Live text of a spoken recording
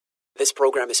This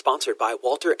program is sponsored by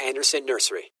Walter Anderson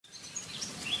Nursery.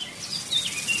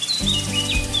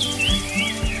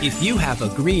 If you have a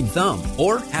green thumb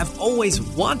or have always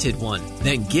wanted one,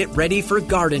 then get ready for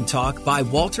Garden Talk by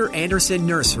Walter Anderson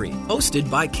Nursery, hosted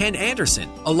by Ken Anderson,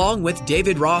 along with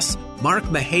David Ross, Mark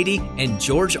Mahady, and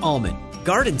George Allman.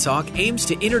 Garden Talk aims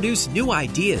to introduce new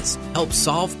ideas, help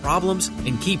solve problems,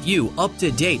 and keep you up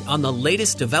to date on the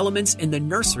latest developments in the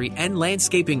nursery and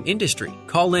landscaping industry.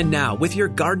 Call in now with your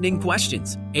gardening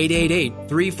questions.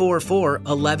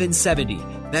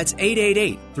 888-344-1170. That's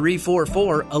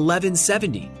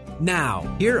 888-344-1170.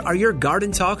 Now, here are your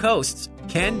Garden Talk hosts,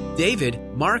 Ken, David,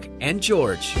 Mark, and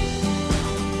George.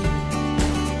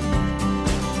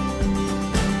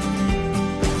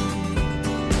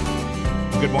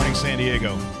 Good morning, San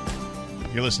Diego.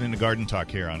 You're listening to Garden Talk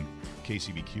here on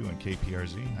KCBQ and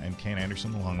KPRZ. I'm Ken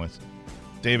Anderson, along with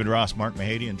David Ross, Mark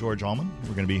Mahady, and George Allman.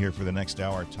 We're going to be here for the next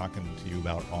hour talking to you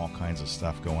about all kinds of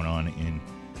stuff going on in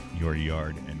your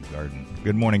yard and garden.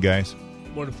 Good morning, guys.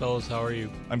 Good morning, fellas. How are you?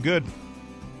 I'm good.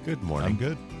 Good morning. I'm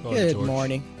good. Good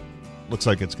morning. Looks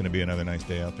like it's going to be another nice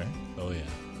day out there. Oh, yeah.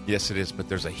 Yes, it is, but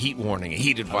there's a heat warning, a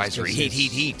heat advisory.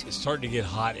 Heat. It's starting to get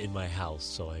hot in my house,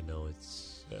 so I know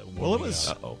it's Well, it was.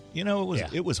 up.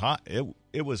 It was hot.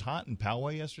 It was hot in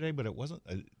Poway yesterday, but it wasn't.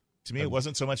 To me, it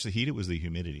wasn't so much the heat; it was the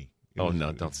humidity.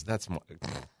 That's more.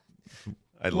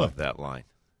 I love that line.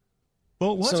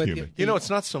 Well, it was So humid. It's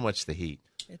not so much the heat.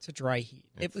 It's a dry heat.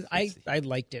 I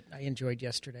liked it. I enjoyed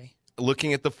yesterday.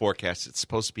 Looking at the forecast, it's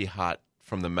supposed to be hot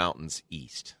from the mountains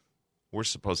east. We're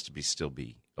supposed to still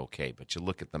be okay, but you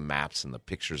look at the maps and the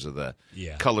pictures of the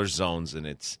color zones, and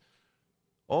it's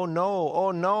oh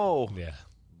no. Yeah.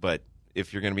 But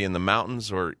if you're going to be in the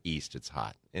mountains or east, it's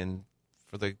hot. And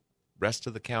for the rest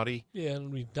of the county, Yeah, it'll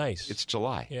be nice. it's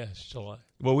July. Yeah, it's July.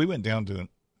 Well, we went down to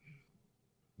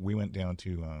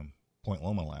Point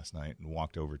Loma last night and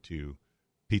walked over to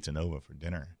Pizza Nova for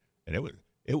dinner, and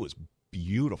it was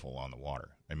beautiful on the water.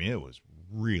 I mean, it was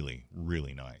really,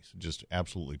 really nice. Just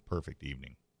absolutely perfect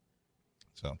evening.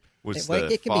 So Was Well,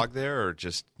 the it can fog there or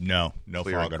just no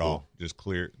Clear fog and at cool. all. Just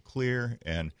clear,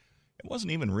 and it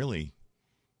wasn't even really.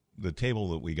 The table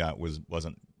that we got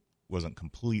wasn't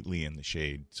completely in the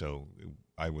shade. So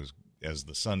I was, as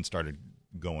the sun started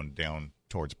going down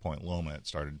towards Point Loma, it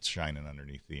started shining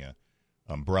underneath the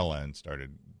umbrella and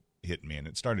started hitting me, and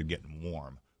it started getting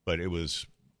warm. But it was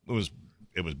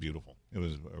beautiful. It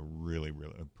was a really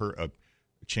a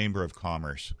Chamber of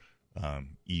Commerce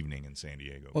evening in San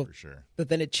Diego for sure. But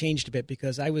then it changed a bit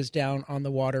because I was down on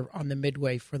the water on the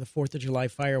Midway for the 4th of July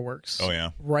fireworks. Oh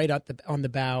yeah, right on the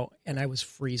bow, and I was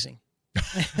freezing.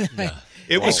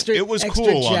 it was extra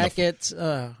cool. Jackets.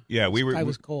 I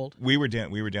was cold. We were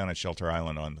down at Shelter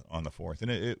Island on the 4th, and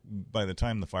it by the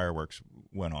time the fireworks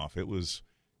went off, it was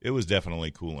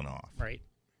definitely cooling off. Right.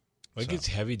 Well, it gets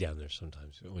heavy down there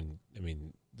sometimes.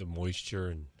 The moisture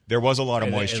and There was a lot of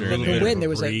And- moisture. and in The bit there. of wind. a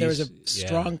There was a breeze.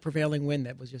 strong prevailing wind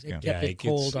that was just kept it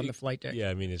cold on the flight deck.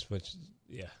 Yeah, it's much.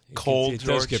 Yeah, cold, It does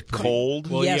George? get pretty, Cold?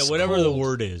 Well, Yes, whatever the cold.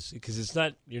 word is, because it's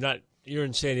not. You're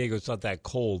in San Diego. It's not that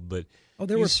cold, but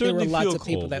There you were certainly lots feel of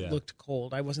people cold, that yeah. looked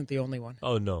cold. I wasn't the only one.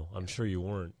 Oh no, I'm sure you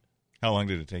weren't. How long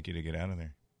did it take you to get out of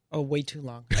there? Oh, way too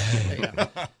long. Yeah.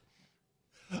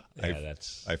 Yeah,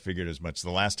 that's. I figured as much. The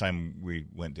last time we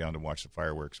went down to watch the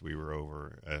fireworks, we were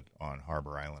over on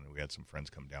Harbor Island. We had some friends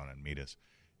come down and meet us,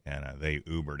 and they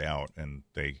Ubered out, and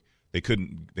they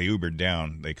Ubered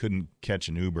down. They couldn't catch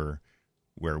an Uber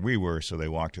where we were, so they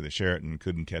walked to the Sheraton,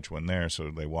 couldn't catch one there,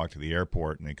 so they walked to the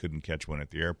airport, and they couldn't catch one at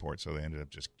the airport, so they ended up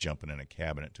just jumping in a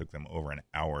cab, and it took them over an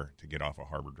hour to get off of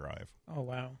Harbor Drive. Oh,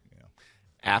 wow.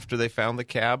 after they found the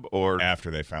cab or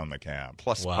After they found the cab.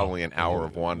 plus Wow. probably an hour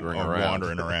of wandering around?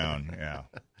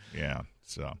 Yeah.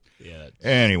 So Yeah.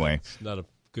 anyway, It's not a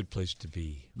good place to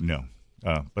be. no.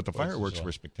 But the Places fireworks are-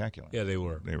 were spectacular. Yeah, they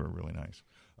were. They were really nice.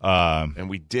 And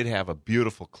we did have a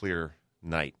beautiful, clear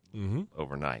night Mm-hmm.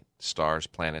 overnight. Stars,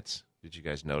 planets. Did you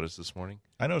guys notice this morning?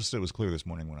 I noticed it was clear this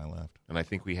morning when I left. And I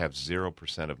think we have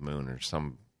 0% of moon or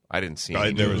some. I didn't see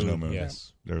any. There was moon. no moon.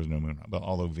 Yes. There was no moon. But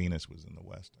although Venus was in the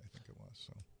west, I think it was.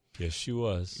 So Yes, she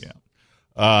was.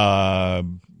 yeah.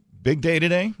 Big day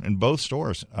today in both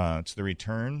stores. It's the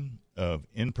return of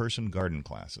in-person garden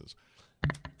classes.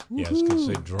 Yeah, I was going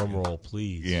to say drum roll,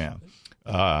 please. Yeah.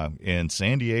 In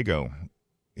San Diego,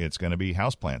 it's going to be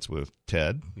houseplants with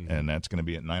Ted, and that's going to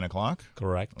be at 9 o'clock.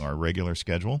 Correct. Our regular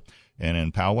schedule. And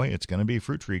in Poway, it's going to be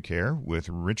fruit tree care with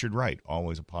Richard Wright,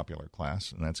 always a popular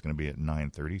class, and that's going to be at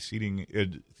 9:30.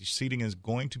 Seating is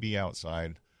going to be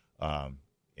outside,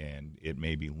 and it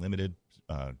may be limited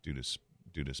due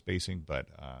to spacing, but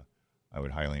I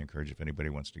would highly encourage if anybody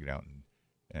wants to get out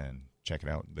and check it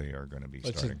out. They are going to be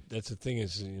starting. That's the thing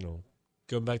is,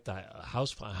 going back to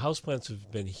houseplants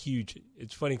have been huge.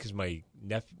 It's funny because my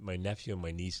nephew and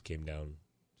my niece came down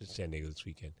to San Diego this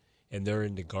weekend, and they're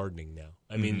into gardening now.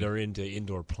 I mean, they're into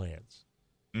indoor plants,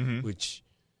 which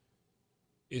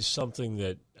is something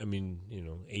that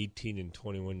 18 and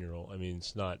 21-year-old. I mean,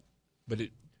 it's not, but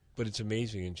it's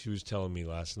amazing. And she was telling me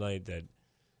last night that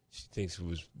she thinks it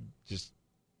was just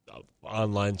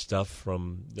online stuff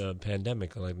from the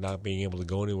pandemic, like not being able to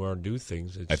go anywhere and do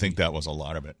things. I think that was a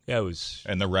lot of it. Yeah, it was.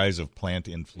 And the rise of plant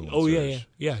influencers. Oh,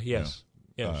 yes.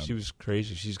 She was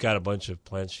crazy. She's got a bunch of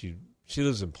plants. She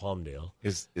lives in Palmdale.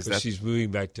 She's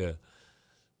moving back to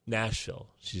Nashville.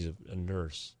 She's a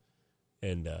nurse,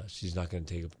 and she's not going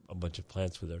to take a bunch of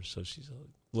plants with her, so she's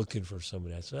looking for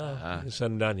somebody. I said,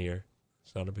 send them down here.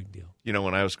 It's not a big deal.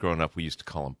 When I was growing up, we used to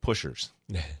call them pushers.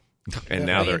 And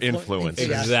now they're influencers.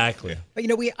 Exactly. But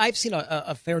I've seen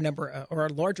a fair number or a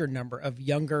larger number of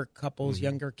younger couples,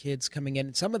 younger kids coming in,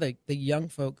 and some of the young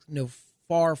folk know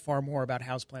far, far more about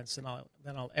houseplants than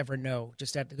I'll ever know,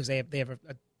 just because they have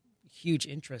a huge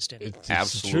interest in it. It's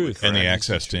absolutely the truth. And the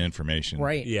access to information.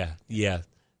 Right. Yeah.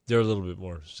 They're a little bit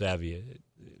more savvy at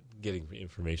getting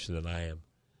information than I am.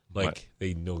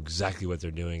 They know exactly what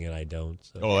they're doing, and I don't.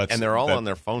 So. And they're all on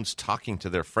their phones talking to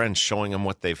their friends, showing them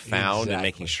what they've found and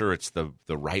making sure it's the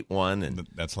right one. And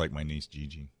that's like my niece,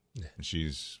 Gigi.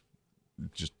 She's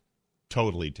just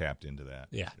totally tapped into that.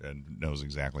 Yeah. And knows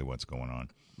exactly what's going on.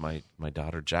 My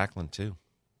daughter, Jacqueline, too.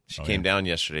 She came down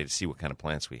yesterday to see what kind of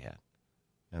plants we had.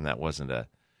 And that wasn't a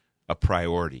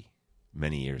priority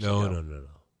many years ago. No.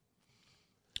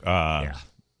 Yeah.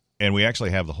 And we actually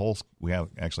have the whole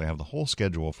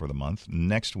schedule for the month.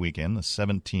 Next weekend, the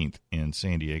 17th in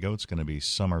San Diego, it's going to be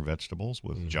summer vegetables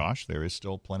with Josh. There is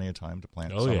still plenty of time to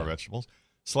plant summer vegetables.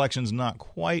 Selection's not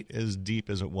quite as deep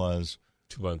as it was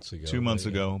 2 months ago. 2 months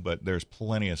ago, but there's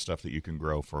plenty of stuff that you can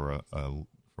grow for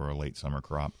a late summer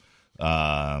crop.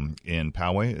 In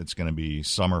Poway, it's going to be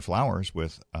summer flowers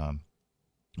with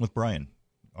Brian,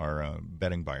 our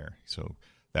bedding buyer. So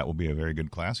that will be a very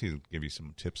good class. He'll give you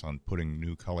some tips on putting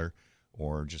new color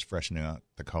or just freshening out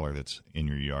the color that's in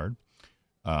your yard.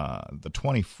 The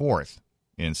 24th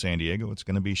in San Diego, it's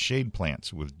going to be shade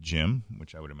plants with Jim,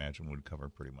 which I would imagine would cover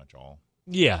pretty much all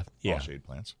shade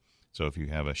plants. So if you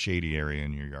have a shady area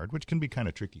in your yard, which can be kind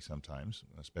of tricky sometimes,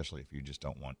 especially if you just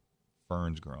don't want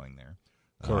ferns growing there.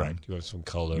 Correct. You want some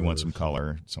color. You want some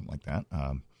color, something like that.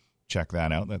 Check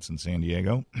that out. That's in San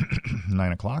Diego,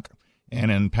 9 o'clock. And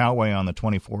in Poway on the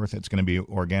 24th, it's going to be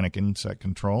organic insect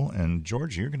control. And,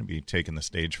 George, you're going to be taking the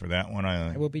stage for that one,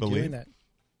 I will be doing that.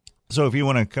 So if you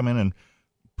want to come in and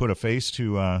put a face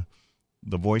to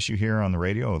the voice you hear on the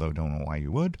radio, although I don't know why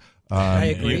you would, I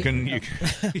agree. You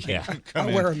can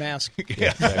I'll wear a mask.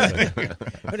 Yeah.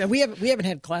 But we haven't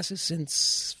had classes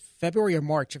since February or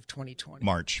March of 2020.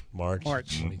 March.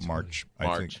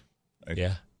 I think.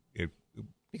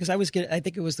 Because I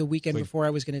think it was the weekend before I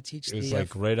was going to teach the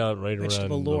right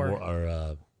around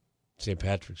lore. St.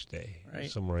 Patrick's Day,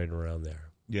 somewhere right around there.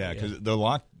 Yeah, because the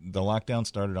lockdown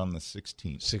started on the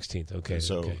 16th. 16th, okay.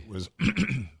 So it was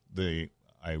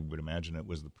I would imagine it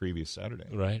was the previous Saturday.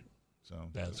 Right. So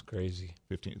that's crazy.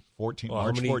 14th. Well,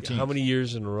 March 14th. How many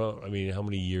years in a row? I mean, how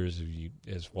many years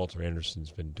has Walter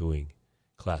Anderson's been doing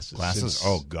classes?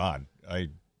 Oh God,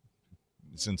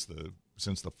 since the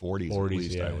 40s at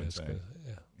least, I would say.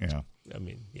 Yeah. I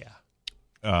mean, yeah.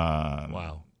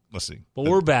 Wow. Let's see. But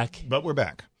we're back.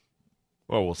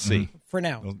 Well, we'll see. For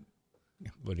now.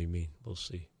 What do you mean? We'll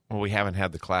see. Well, we haven't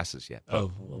had the classes yet.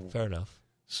 Oh, well, fair enough.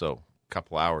 So a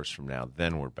couple hours from now,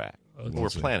 then we're back. We're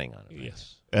planning on it.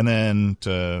 Yes. And then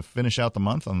to finish out the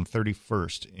month on the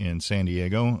 31st in San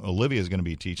Diego, Olivia is going to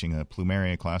be teaching a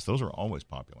plumeria class. Those are always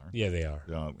popular. Yeah, they are.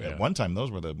 At one time,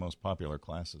 those were the most popular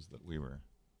classes that we were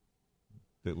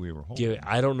holding. Yeah,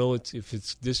 I don't know if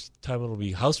it's this time it'll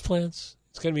be houseplants.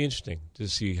 It's going to be interesting to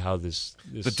see how this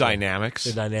the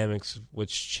dynamics,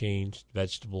 what's changed,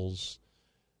 vegetables,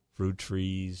 fruit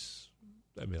trees.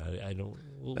 I mean, I don't.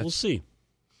 We'll see.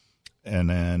 And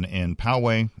then in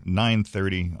Poway,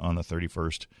 9:30 on the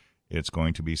 31st, it's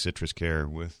going to be Citrus Care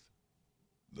with.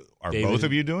 Are David, both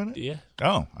of you doing it? Yeah.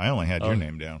 Oh, I only had your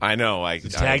name down. I know. The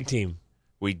tag team.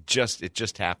 It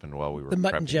just happened while we were the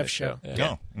Mutt and prepping Jeff the show.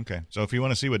 Yeah. Oh, okay. So if you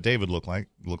want to see what David looks like,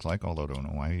 although I don't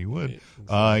know why he would,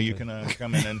 you can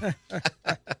come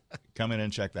in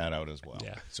and check that out as well.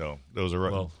 Yeah. So those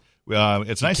are. Well,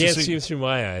 it's nice to see. Can't see him through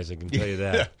my eyes. I can tell you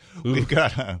that. We've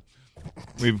got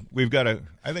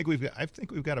I think we've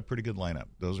got a pretty good lineup.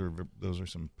 Those are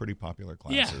some pretty popular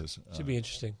classes. Yeah. Should be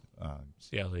interesting.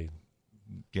 See how they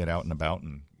get out and about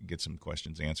and get some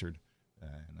questions answered,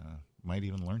 and might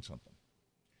even learn something.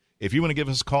 if you want to give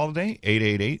us a call today,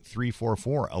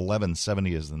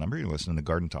 888-344-1170 is the number. You're listening to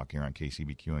Garden Talk here on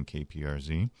KCBQ and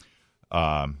KPRZ.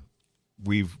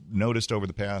 We've noticed over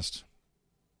the past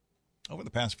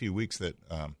few weeks that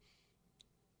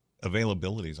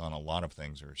availabilities on a lot of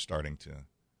things are starting to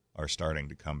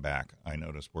come back. I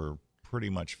noticed we're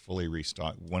pretty much fully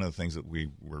restocked. One of the things that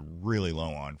we were really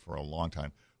low on for a long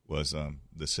time was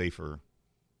the safer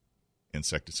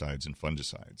insecticides and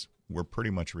fungicides. We're pretty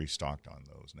much restocked on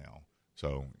those now.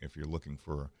 So if you're looking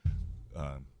for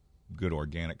good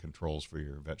organic controls for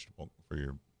your vegetables,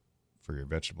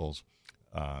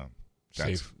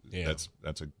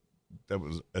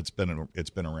 it's been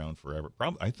around forever.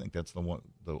 Probably, I think that's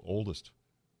the oldest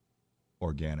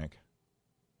organic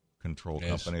control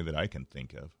company that I can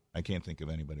think of. I can't think of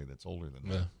anybody that's older than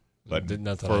that. But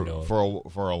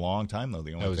for a long time, though,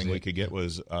 the only thing we could get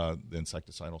was the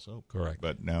insecticidal soap. Correct.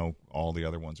 But now all the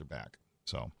other ones are back.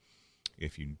 So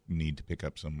if you need to pick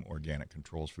up some organic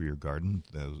controls for your garden,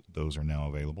 those are now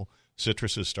available.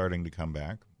 Citrus is starting to come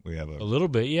back. We have a little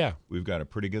bit, yeah. We've got a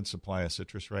pretty good supply of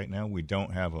citrus right now. We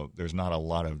don't have there's not a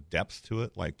lot of depth to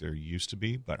it like there used to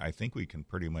be, but I think we can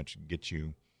pretty much get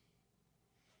you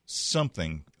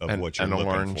something of what you're looking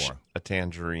orange, for. A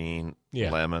tangerine,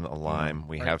 lemon, a lime.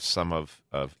 We have some of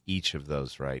each of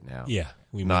those right now. Yeah.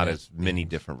 Not as many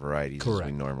different varieties as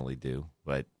we normally do,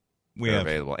 but they're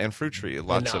available. And fruit tree,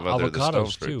 lots of other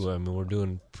avocados, fruits. too. I mean, we're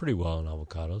doing pretty well in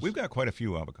avocados. We've got quite a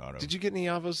few avocados. Did you get any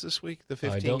avos this week, the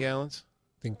 15 gallons?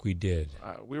 I think we did.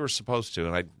 We were supposed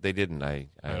to, and they didn't. I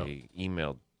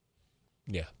emailed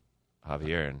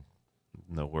Javier, and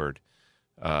no word.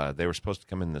 They were supposed to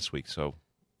come in this week, so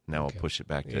now we'll push it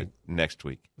back to next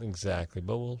week. Exactly,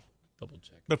 but we'll double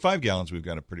check. But 5 gallons, we've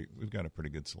got a pretty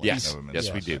good selection of them.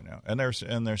 Yes, we do. Right now. And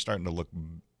they're starting to look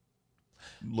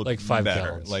like 5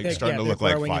 better. gallons. Starting to look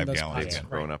like 5 gallons. Pots,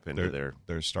 grown up into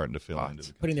they're starting to fill pots. into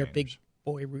the putting their big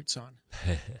boy roots on.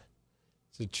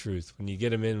 It's the truth. When you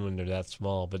get them in when they're that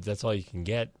small, but that's all you can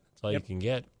get. That's all you can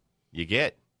get. You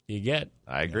get.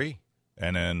 I agree.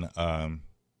 And then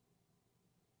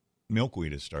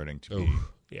milkweed is starting to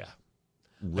be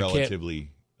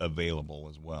relatively available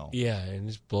as well. Yeah, and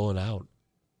it's blowing out.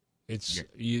 It's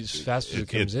as fast as it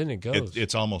comes in, it goes.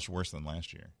 It's almost worse than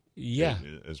last year. Yeah,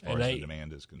 as far as the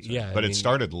demand is concerned. Yeah, but it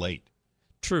started late.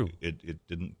 True. It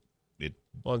didn't.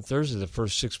 Well, on Thursday, the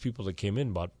first 6 people that came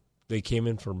in came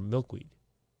in for milkweed.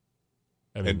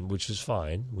 I mean, which is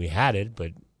fine. We had it,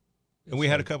 but we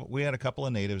had a couple. We had a couple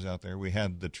of natives out there. We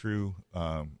had the true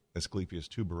Asclepias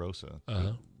tuberosa.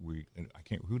 Uh-huh. I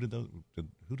can't. Who did those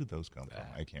come from?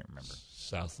 I can't remember.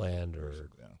 Southland or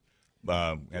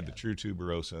had the true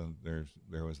tuberosa. There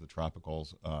was the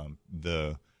tropicals.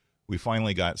 We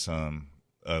finally got some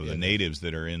of the natives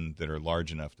that are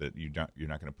large enough that you're not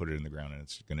going to put it in the ground and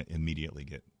it's going to immediately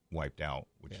get wiped out.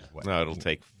 Which is what. No, it'll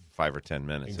take 5 or 10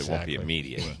 minutes. Exactly. It won't be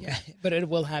immediate. Yeah, but it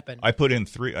will happen. I put in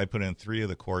 3 of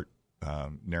the court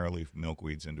narrowleaf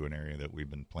milkweeds into an area that we've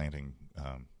been planting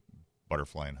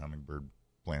butterfly and hummingbird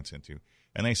plants into,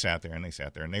 and they sat there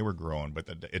and they were growing, but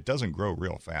it doesn't grow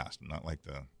real fast, not like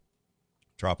the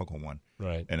tropical one.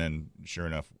 Right. And then, sure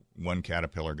enough, one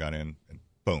caterpillar got in, and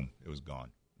boom, it was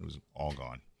gone. It was all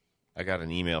gone. I got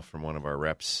an email from one of our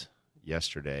reps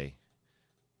yesterday,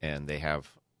 and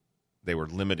they were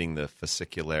limiting the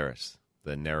fascicularis,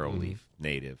 the narrowleaf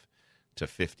native, to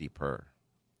 50 per,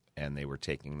 and they were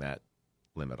taking that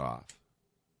limit off.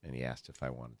 And he asked if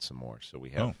I wanted some more. So we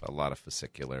have a lot of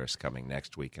fascicularis coming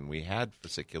next week, and we had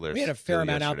fascicularis. We had a fair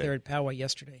amount out there at Poway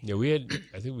yesterday. Yeah,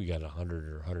 I think we got 100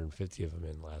 or 150 of them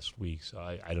in last week, so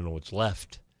I don't know what's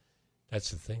left.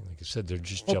 That's the thing. Like I said, they're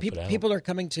just jumping out. People are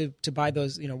coming to buy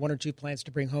those, 1 or 2 plants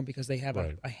to bring home because they have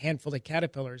a handful of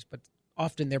caterpillars, but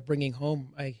often they're bringing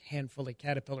home a handful of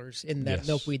caterpillars in that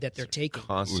milkweed that they're taking.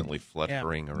 Constantly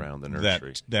fluttering around the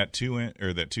nursery. That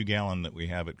 2 gallon that we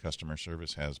have at customer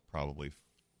service has probably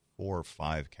 4 or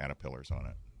 5 caterpillars on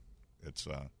it. It's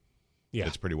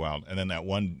pretty wild. And then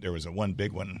there was one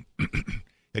big one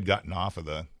had gotten off of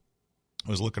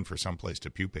was looking for some place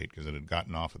to pupate because it had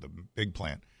gotten off of the big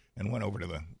plant and went over to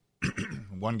the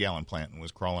 1 gallon plant and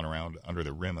was crawling around under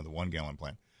the rim of the 1 gallon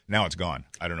plant. Now it's gone.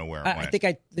 I don't know where it went. I think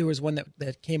there was one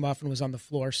that came off and was on the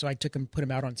floor, so I took him, put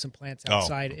him out on some plants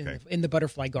outside in the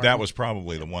butterfly garden. That was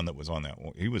probably the one that was on that.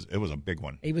 It was a big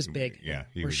one. He was big. Yeah.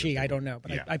 I don't know.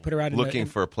 But I put her out looking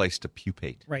for a place to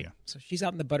pupate. Right. Yeah. So she's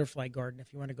out in the butterfly garden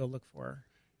if you want to go look for her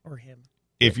or him.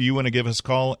 If you want to give us a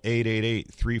call,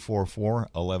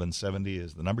 888-344-1170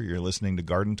 is the number. You're listening to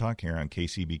Garden Talk here on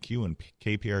KCBQ and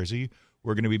KPRZ.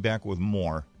 We're going to be back with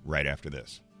more right after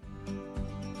this.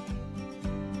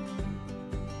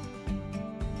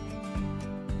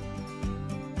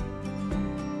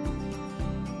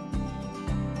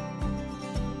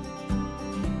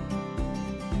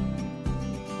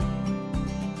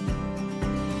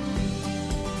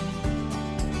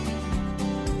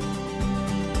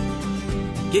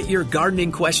 Get your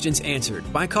gardening questions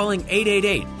answered by calling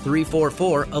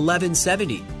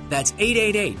 888-344-1170. That's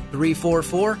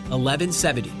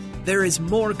 888-344-1170. There is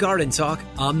more Garden Talk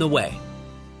on the way.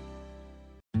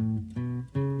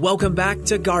 Welcome back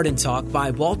to Garden Talk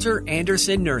by Walter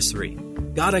Anderson Nursery.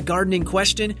 Got a gardening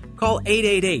question? Call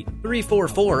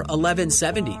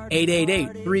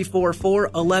 888-344-1170.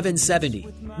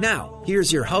 888-344-1170. Now,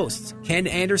 here's your hosts, Ken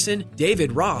Anderson,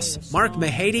 David Ross, Mark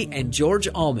Mahady, and George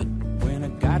Allman. When I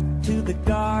got to the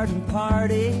garden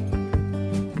party,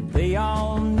 they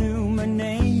all knew my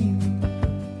name.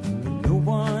 No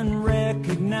one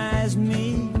recognized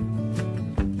me.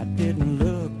 I didn't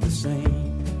look the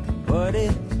same, but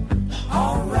it's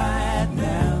all right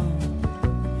now.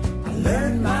 I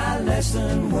learned my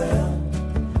lesson well.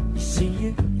 You see,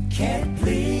 you can't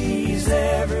please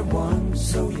everyone,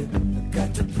 so you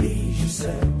got to please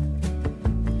yourself.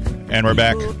 And we're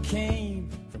back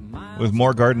with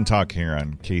more Garden Talk here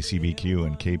on KCBQ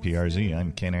and KPRZ.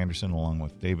 I'm Ken Anderson along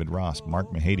with David Ross,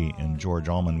 Mark Mahady, and George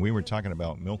Allman. We were talking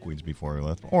about milkweeds before we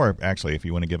left. Or actually, if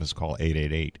you want to give us a call,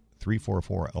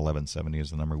 888-344-1170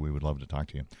 is the number. We would love to talk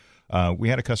to you. We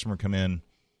had a customer come in,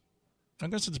 I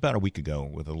guess it's about a week ago,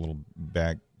 with a little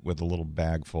bag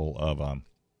full of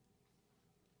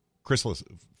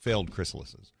failed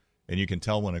chrysalises. And you can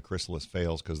tell when a chrysalis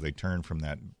fails because they turn from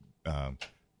that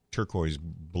turquoise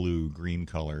blue green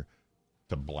color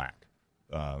to black.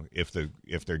 If they're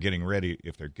getting ready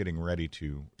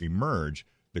to emerge,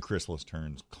 the chrysalis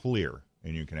turns clear,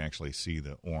 and you can actually see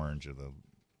the orange of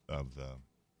the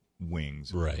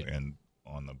wings, right, and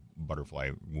on the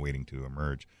butterfly waiting to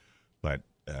emerge. But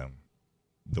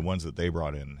the ones that they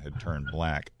brought in had turned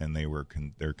black, and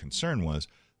their concern was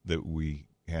that we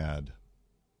had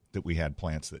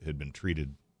plants that had been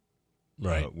treated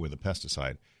with a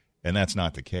pesticide, and that's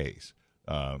not the case.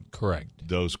 Correct.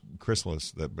 Those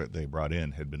chrysalis that they brought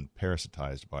in had been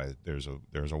parasitized by there's a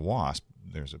wasp.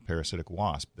 There's a parasitic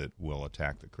wasp that will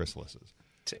attack the chrysalises.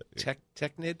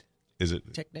 Technid? Is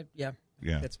it Technid? Yeah.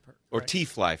 Yeah. That's or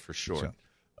T-fly for short.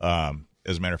 So,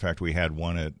 as a matter of fact, we had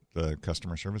one at the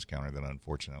customer service counter that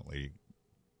unfortunately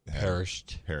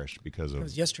perished because of it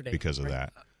was yesterday, because of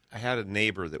that. I had a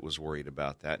neighbor that was worried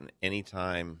about that, and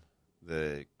anytime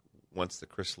once the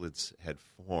chrysalids had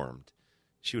formed,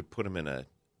 she would put them in a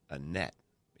net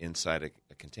inside a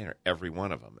container, every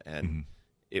one of them, and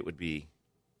it would be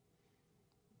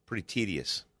pretty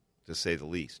tedious, to say the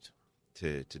least,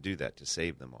 to do that, to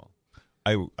save them all.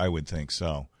 I would think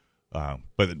so,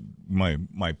 but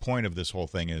my point of this whole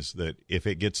thing is that if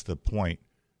it gets to the point,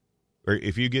 or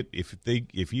if you get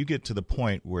to the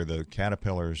point where the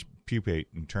caterpillars pupate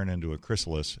and turn into a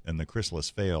chrysalis, and the chrysalis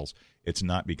fails, it's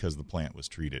not because the plant was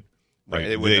treated. Right,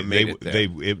 they wouldn't have made it there.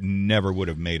 It never would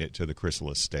have made it to the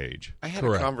chrysalis stage. I had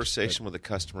a conversation with a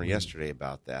customer yesterday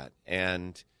about that,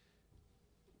 and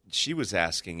she was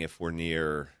asking if we're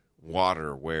near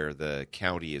water where the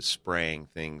county is spraying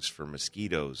things for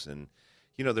mosquitoes. And,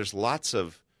 there's lots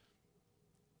of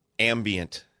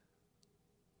ambient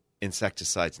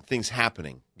insecticides and things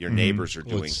happening. Your neighbors are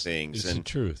doing things. It's and the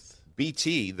truth.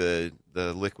 BT, the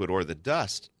liquid or the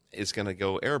dust, is going to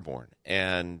go airborne.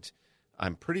 And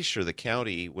I'm pretty sure the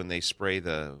county, when they spray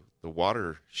the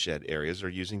watershed areas, are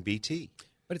using BT.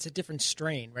 But it's a different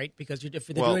strain, right? Because if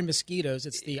they're doing mosquitoes,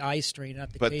 it's the I strain,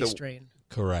 not the K strain.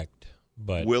 Correct.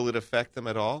 But will it affect them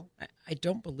at all? I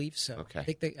don't believe so. Okay. I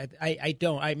think I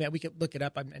don't. I mean, we could look it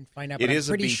up and find out. It but is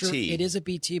I'm pretty a BT. Sure it is a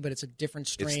BT, but it's a different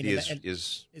strain.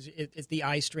 It's the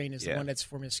I strain is the one that's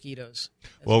for mosquitoes.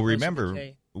 Well,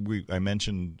 remember, I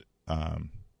mentioned, I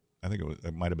think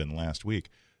it might have been last week,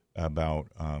 about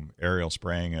aerial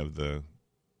spraying of the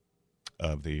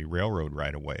railroad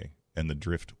right away, and the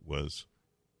drift was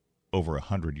over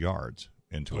 100 yards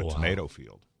into a tomato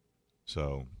field.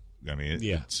 So, I mean,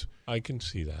 it's I can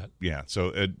see that. Yeah.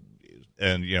 So,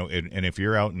 and if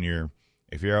you're out in your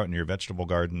vegetable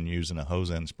garden using a hose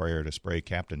end sprayer to spray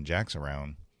Captain Jacks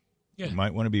around, you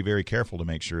might want to be very careful to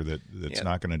make sure that it's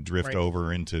not going to drift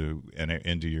over into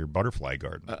your butterfly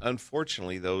garden.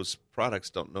 Unfortunately, those products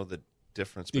don't know the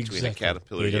difference between a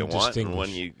caterpillar you want and one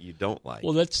you don't like.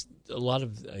 Well, that's a lot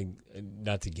of,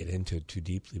 not to get into it too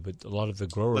deeply, but a lot of the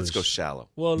growers. Let's go shallow.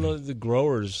 Well, no, the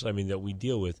growers, that we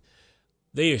deal with,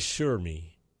 they assure me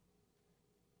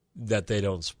that they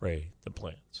don't spray the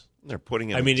plants. They're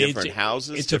putting in different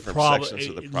houses, it's different a problem.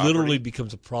 sections of the It property. literally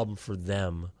becomes a problem for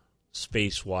them,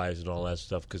 space-wise and all that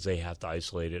stuff, because they have to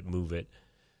isolate it, move it.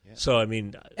 Yeah. So,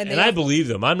 and I believe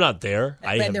them. I'm not there.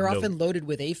 And they're often loaded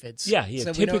with aphids. Yeah,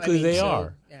 so typically they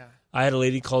are. Yeah. I had a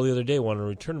lady call the other day, wanted to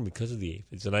return them because of the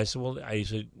aphids. And I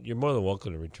said, you're more than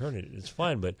welcome to return it. It's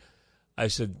fine. But I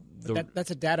said,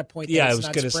 that's a data point. Yeah, that I was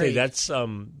going to say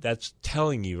that's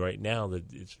telling you right now that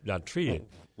it's not treated.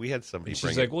 We had somebody. And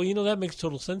she's like, well, that makes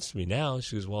total sense to me now.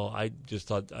 She goes, well, I just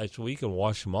thought you can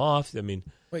wash them off. I mean,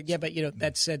 but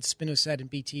that said, spinosad and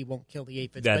BT won't kill the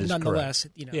aphids, that but is nonetheless,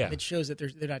 correct. it shows that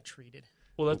they're not treated.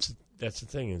 Well, that's the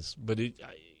thing is, but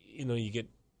you get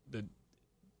the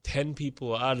 10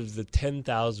 people out of the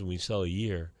 10,000 we sell a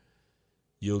year,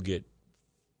 you'll get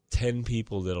 10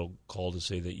 people that'll call to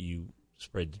say that you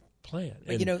sprayed the plant.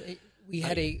 But, we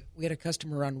had a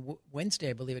customer on Wednesday,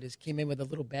 I believe it is, came in with a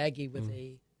little baggie with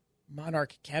a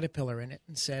monarch caterpillar in it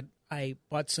and said, I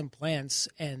bought some plants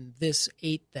and this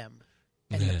ate them.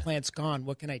 And the plant's gone.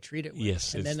 What can I treat it with?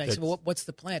 Yes. And then I said, well, what's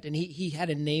the plant? And he had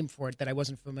a name for it that I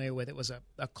wasn't familiar with. It was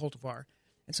a cultivar.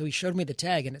 And so he showed me the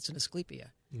tag, and it's an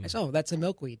Asclepia. I said, oh, that's a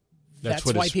milkweed. That's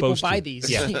what why it's people supposed buy to. these.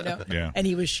 Yeah. Yeah. And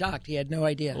he was shocked. He had no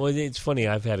idea. Well, it's funny.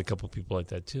 I've had a couple of people like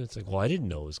that too. It's like, well, I didn't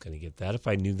know I was going to get that. If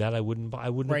I knew that, I wouldn't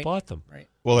have bought them. Right.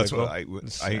 Well, that's what I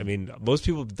mean, most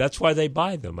people. That's why they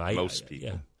buy them. Most people.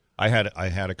 Yeah. I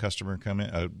had a customer come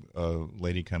in, a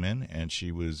lady come in, and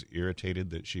she was irritated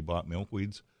that she bought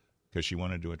milkweeds because she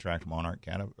wanted to attract monarch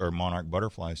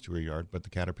butterflies to her yard, but the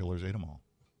caterpillars ate them all.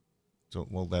 So,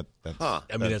 well, that's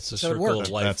that's the so it circle worked. of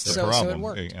life. That's the So it problem.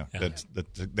 worked. Yeah.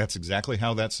 That's exactly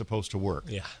how that's supposed to work.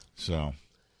 Yeah. So,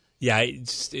 Yeah,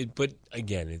 but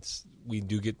again, we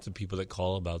do get the people that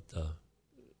call about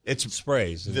it's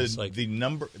sprays. And it's like the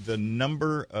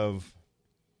number of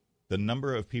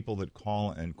people that call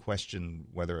and question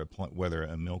whether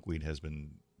a milkweed has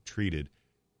been treated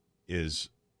is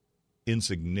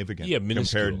insignificant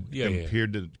minuscule.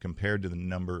 compared to the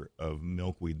number of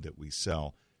milkweed that we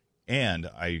sell. And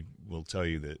I will tell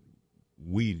you that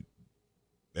we,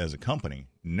 as a company,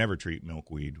 never treat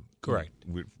milkweed. Correct.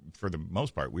 For the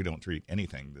most part, we don't treat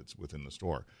anything that's within the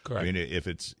store. Correct. I mean, if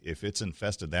it's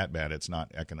infested that bad, it's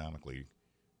not economically.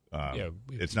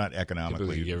 It's not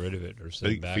economically get rid of it or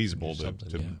send it back feasible or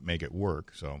to make it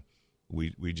work. So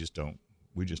we just don't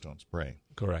spray.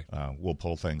 Correct. We'll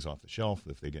pull things off the shelf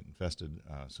if they get infested,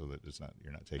 so that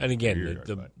you're not taking. And again, it to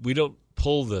your yard, we don't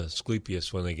pull the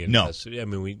Asclepias when they get infested. I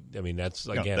mean that's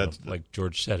like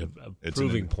George said, a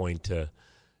proving point to,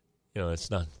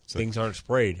 it's not things aren't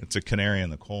sprayed. It's a canary in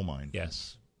the coal mine.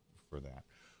 Yes. For that.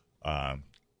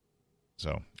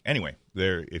 So anyway,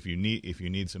 if you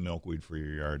need some milkweed for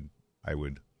your yard,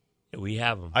 We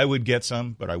have them. I would get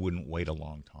some, but I wouldn't wait a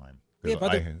long time. We have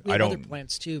other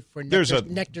plants too for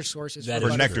nectar sources.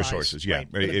 For nectar sources, yeah,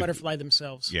 right, for the butterfly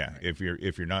themselves. Yeah, right. if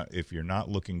you're not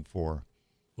looking for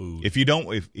food. If you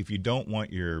don't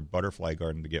want your butterfly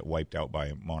garden to get wiped out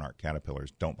by monarch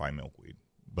caterpillars, don't buy milkweed.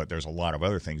 But there's a lot of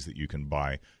other things that you can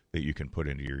buy that you can put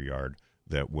into your yard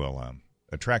that will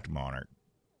attract monarch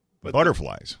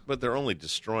butterflies. But they're only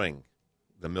destroying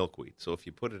the milkweed. So if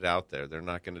you put it out there, they're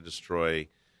not going to destroy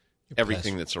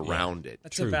everything that's around it.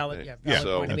 That's a valid point.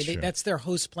 I mean, that's their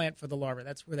host plant for the larvae.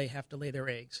 That's where they have to lay their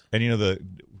eggs. And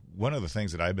one of the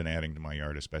things that I've been adding to my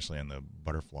yard, especially in the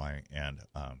butterfly and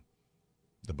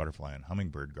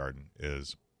hummingbird garden,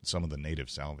 is some of the native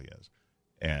salvias.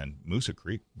 And Moosa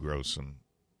Creek grows some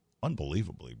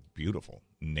unbelievably beautiful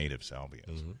native salvias.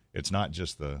 Mm-hmm. It's not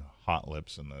just the hot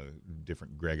lips and the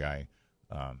different Greggii.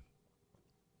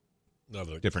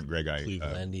 Different Greggii.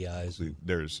 Clevelandii.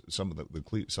 There's some of the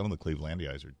Clevelandii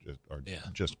are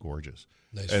just gorgeous.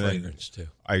 Nice and fragrance too.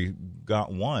 I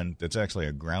got one that's actually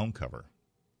a ground cover.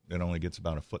 It only gets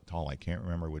about a foot tall. I can't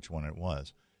remember which one it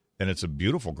was. And it's a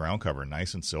beautiful ground cover,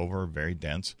 nice and silver, very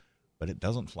dense, but it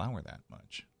doesn't flower that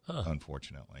much,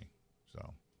 unfortunately.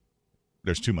 So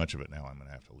there's too much of it now. I'm going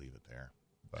to have to leave it there.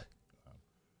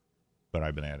 But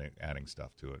I've been adding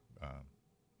stuff to it.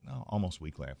 Almost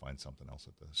weekly, I find something else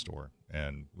at the store,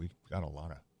 and we've got a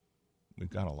lot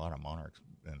of monarchs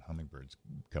and hummingbirds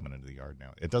coming into the yard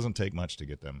now. It doesn't take much to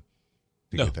get them.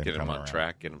 Get them on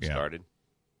track, get them started.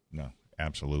 No,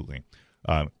 absolutely.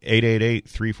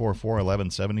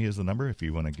 888-344-1170 is the number if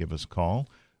you want to give us a call.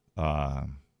 What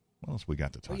else we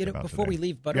got to talk about before today? we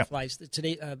leave butterflies,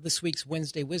 today this week's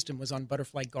Wednesday Wisdom was on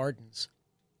butterfly gardens.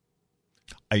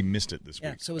 I missed it this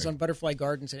week. Yeah, so it was on butterfly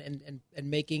gardens and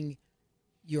making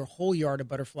your whole yard a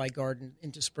butterfly garden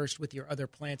interspersed with your other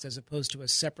plants as opposed to a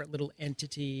separate little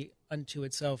entity unto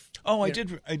itself. Oh, I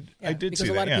did because see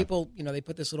a lot that, of people, they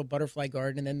put this little butterfly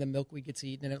garden and then the milkweed gets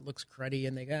eaten and it looks cruddy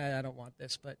and they go, I don't want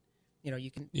this. But,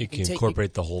 you can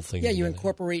incorporate the whole thing. Yeah, together. you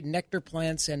incorporate nectar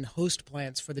plants and host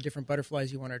plants for the different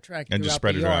butterflies you want to attract and throughout just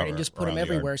spread the it yard out and just put them the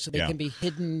everywhere yard. so they can be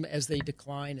hidden as they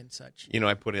decline and such.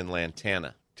 I put in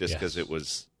lantana just because it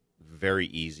was very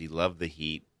easy, loved the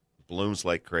heat, blooms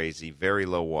like crazy, very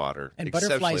low water, and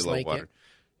exceptionally butterflies low like water.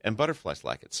 And butterflies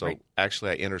like it. So Right.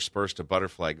 actually I interspersed a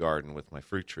butterfly garden with my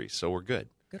fruit trees. So we're good.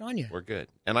 Good on you. We're good.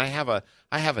 And I have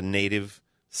a native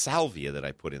salvia that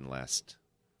I put in last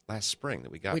spring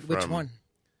that we got from... Which one?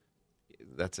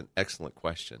 That's an excellent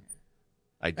question.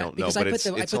 I don't know, Because but I it's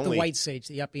put only the white sage,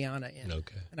 the Apiana, in,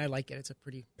 Okay. and I like it. It's a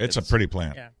pretty. It's a pretty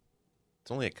plant. Yeah.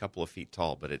 it's only a couple of feet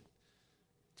tall, but it's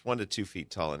 1 to 2 feet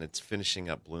tall, and it's finishing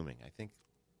up blooming. I think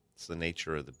it's the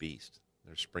nature of the beast.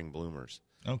 They're spring bloomers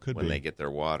Oh, could when be. they get their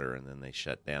water, and then they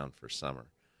shut down for summer.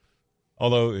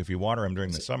 Although if you water them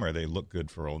during the summer, they look good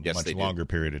for a Yes, much they do. longer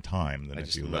period of time than I if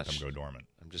just you am let not them go dormant.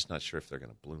 I'm just not sure if they're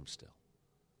going to bloom still.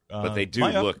 But they do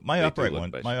my look. My they do upright look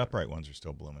one. by My spring. upright ones are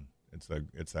still blooming. It's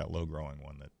that low growing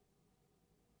one that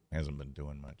hasn't been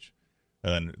doing much.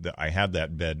 And then I had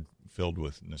that bed filled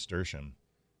with nasturtium,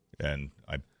 and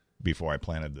before I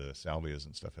planted the salvias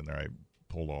and stuff in there, I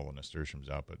pulled all the nasturtiums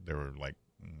out, but there were like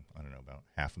I don't know, about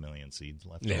 500,000 seeds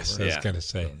left Yes, over. I was going to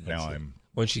say. So now I'm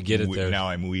once you get it there. now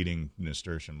I'm weeding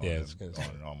nasturtium Yeah, I on, was gonna say. on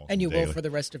an almost And you daily. will for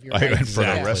the rest of your I- life.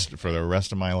 Exactly. for the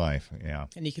rest of my life. Yeah.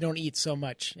 And you can only eat so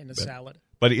much in a salad.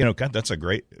 But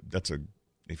God,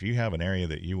 if you have an area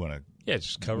that you want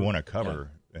just to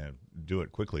cover. and do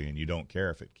it quickly, and you don't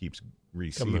care if it keeps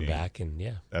reseeding, Coming back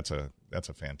and that's a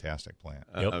fantastic plant.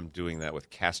 Yep. I'm doing that with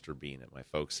castor bean at my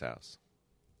folks' house.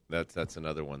 That's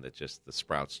another one that just the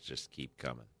sprouts just keep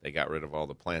coming. They got rid of all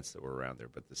the plants that were around there,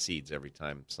 but the seeds every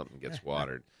time something gets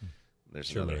watered,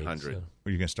 there's another Germinates, 100.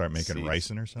 Are you going to start making Seeds.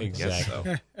 ricin or something? Exactly.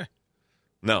 Guess so.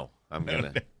 No, I'm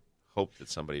gonna hope that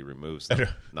somebody removes them,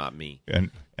 not me.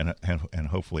 And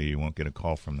hopefully you won't get a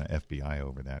call from the FBI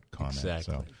over that comment.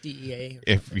 Exactly. So DEA. Or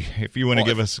if you want to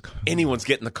Well, give us Anyone's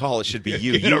getting the call, it should be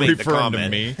you. you know, You make the referring to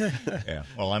comment. me. Yeah.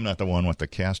 Well, I'm not the one with the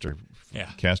castor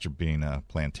Yeah. bean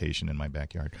plantation in my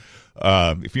backyard.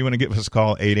 If you want to give us a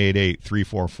call,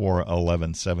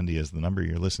 888-344-1170 is the number.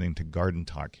 You're listening to Garden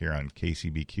Talk here on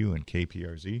KCBQ and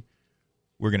KPRZ.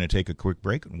 We're going to take a quick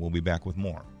break, and we'll be back with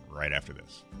more right after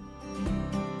this.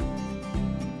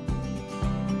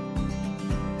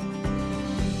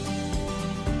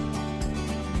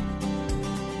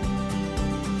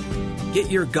 Get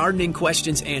your gardening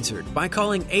questions answered by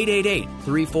calling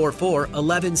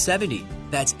 888-344-1170.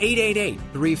 That's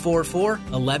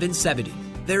 888-344-1170.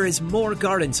 There is more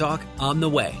garden talk on the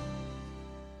way.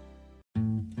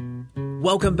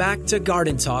 Welcome back to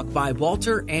Garden Talk by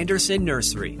Walter Anderson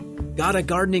Nursery. Got a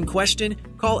gardening question?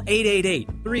 Call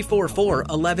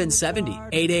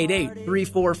 888-344-1170.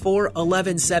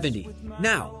 888-344-1170.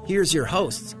 Now, here's your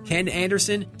hosts, Ken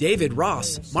Anderson, David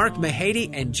Ross, Mark Mahady,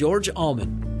 and George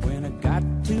Allman. When I got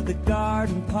to the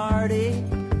garden party,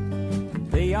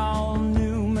 they all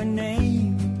knew my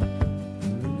name.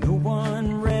 No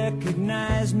one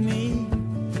recognized me.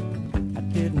 I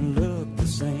didn't look the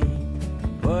same,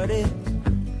 but it's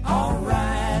all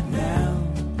right now.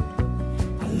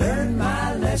 I learned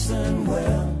my lesson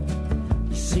well.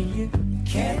 You see, you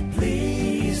can't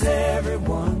please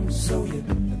everyone, so you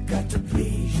got to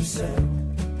please yourself.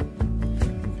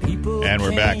 People And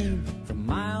we're back came from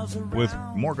miles with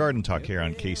around. more Garden Talk here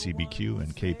on KCBQ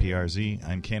and KPRZ.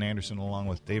 I'm Ken Anderson along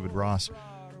with David Ross,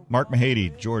 Mark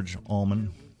Mahady, George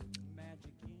Allman.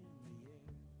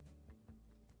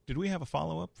 Did we have a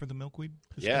follow-up for the milkweed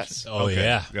discussion? Yes. Oh, Okay.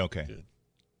 yeah. Okay.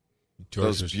 George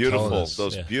Those was telling beautiful, us,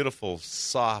 those yeah. beautiful,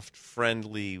 soft,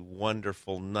 friendly,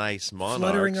 wonderful, nice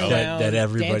fluttering monarchs. around, that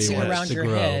everybody dancing wants around to your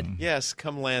grow. head. Yes,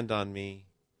 come land on me.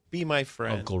 Be my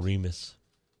friend. Uncle Remus.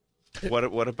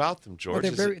 What about them, George?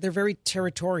 Well, Is it- they're very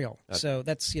territorial. So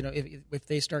that's if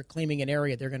they start claiming an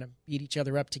area, they're going to beat each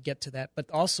other up to get to that. But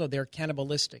also they're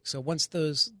cannibalistic. So once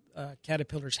those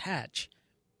caterpillars hatch,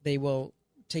 they will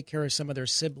take care of some of their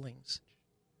siblings.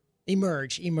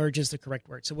 Emerge is the correct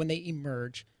word. So when they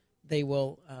emerge, they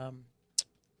will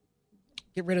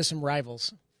get rid of some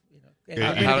rivals.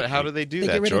 how do they do They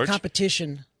that, get rid George? of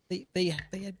competition. They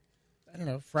had I don't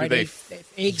know Do fried they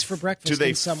eggs for breakfast Do they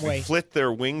in some way. flit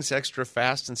their wings extra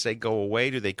fast and say go away?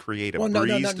 Do they create a Well, breeze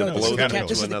no. to This blow is, them this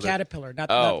to is the another? caterpillar, not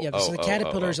Oh, so the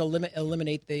caterpillars oh.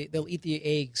 eliminate. They'll eat the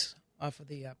eggs off of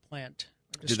the plant.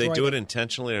 Do they do destroy it them.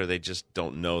 intentionally, or they just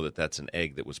don't know that that's an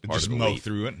egg that was part Just of the mow leaf?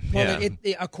 through it. Well,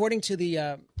 Yeah. according to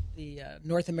the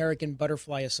North American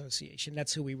Butterfly Association,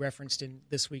 that's who we referenced in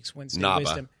this week's Wednesday NABA.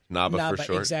 Wisdom. NABA for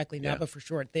short? Exactly, Yeah. NABA for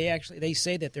short. They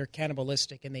say that they're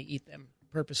cannibalistic and they eat them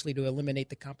purposely to eliminate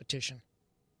the competition.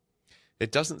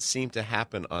 It doesn't seem to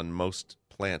happen on most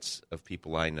plants of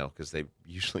people I know because they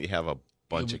usually have a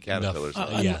bunch of caterpillars. Enough.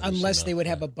 on it. Yeah, there's Unless they enough, would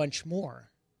have yeah. a bunch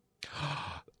more,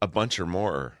 A bunch or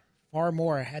more. far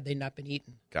more, had they not been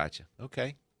eaten. Gotcha.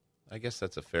 Okay. I guess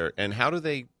that's a fair. And how do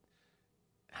they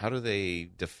how do they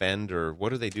defend, or what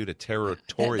do they do to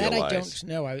territorialize? That I don't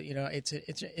know.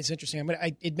 It's interesting.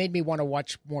 It made me want to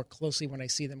watch more closely when I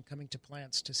see them coming to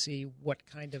plants to see what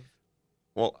kind of.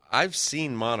 Well, I've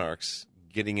seen monarchs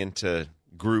getting into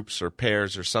groups or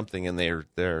pairs or something, and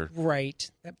they're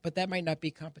right. But that might not be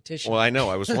competition. Well, I know.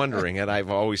 I was wondering, and I've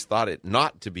always thought it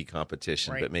not to be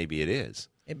competition, right. But maybe it is.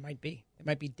 It might be. It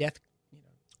might be death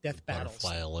battles.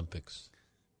 Butterfly Olympics.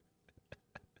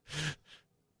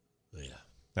 Yeah.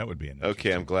 That would be an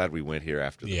okay. I'm glad we went here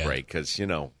after the break because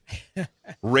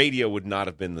radio would not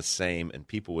have been the same, and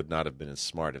people would not have been as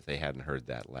smart if they hadn't heard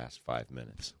that last 5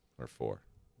 minutes or 4.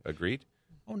 Agreed?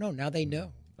 Oh no! Now they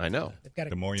know. I know. They've got to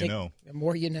the more you know. The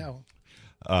more you know.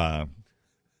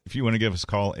 If you want to give us a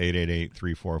call,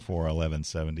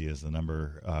 888-344-1170 is the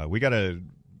number. We got a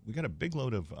big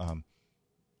load of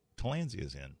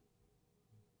tillandsias in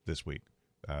this week,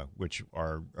 which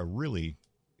are a really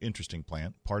interesting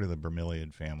plant, part of the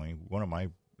bromeliad family. One of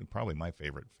probably my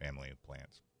favorite family of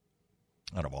plants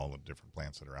out of all the different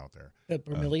plants that are out there. The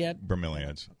bromeliad?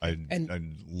 Bromeliads. Okay. I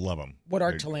love them. What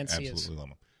are tillandsias? Absolutely love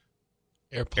them.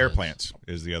 Air plants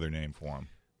is the other name for them,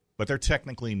 but they're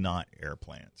technically not air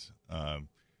plants. Down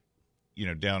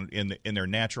in their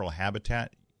natural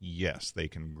habitat, yes, they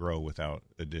can grow without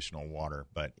additional water.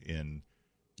 But when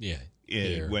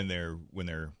they're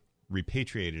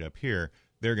repatriated up here,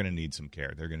 they're going to need some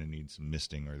care. They're going to need some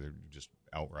misting, or they're just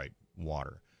outright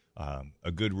water.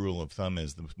 A good rule of thumb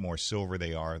is the more silver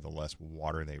they are, the less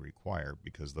water they require,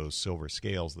 because those silver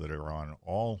scales that are on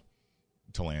all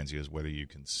tillandsias, whether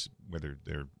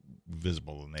they're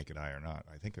visible to the naked eye or not,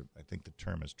 I think the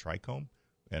term is trichome,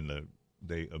 and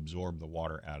they absorb the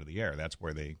water out of the air. That's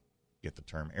where they get the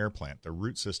term air plant. The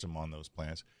root system on those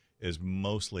plants is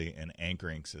mostly an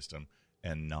anchoring system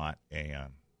and not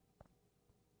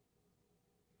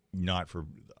for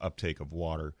uptake of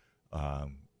water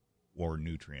or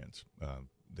nutrients.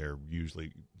 They're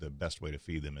usually, the best way to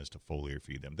feed them is to foliar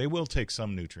feed them. They will take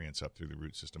some nutrients up through the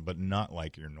root system, but not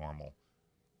like your normal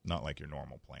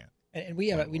plant. And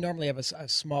we normally have a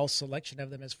small selection of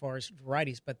them as far as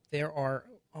varieties, but there are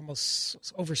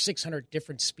almost over 600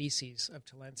 different species of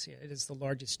tillandsia. It is the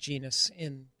largest genus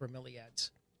in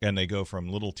bromeliads. And they go from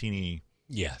little teeny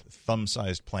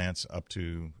thumb-sized plants up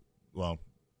to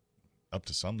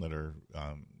some that are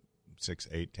 6,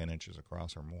 8, 10 inches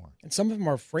across or more. And some of them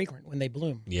are fragrant when they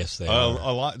bloom. Yes, they are.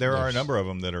 A lot. There are a number of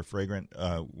them that are fragrant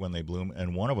when they bloom,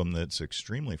 and one of them that's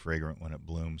extremely fragrant when it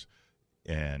blooms,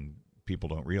 and people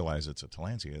don't realize it's a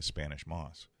tillandsia, is Spanish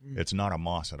moss. It's not a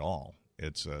moss at all.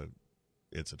 It's a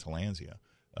tillandsia,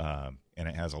 and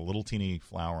it has a little teeny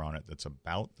flower on it that's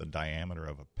about the diameter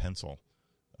of a pencil,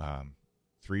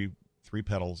 3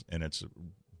 petals, and it's a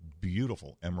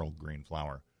beautiful emerald green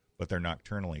flower. But they're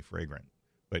nocturnally fragrant.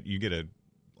 But you get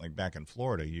back in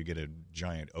Florida, you get a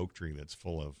giant oak tree that's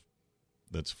full of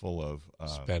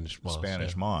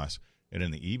Spanish moss, and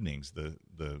in the evenings the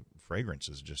fragrance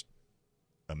is just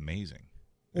amazing.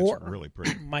 It's really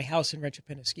pretty. My house in Rancho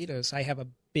Penasquitos, I have a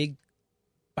big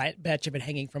batch of it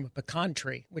hanging from a pecan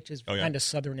tree, which is kind of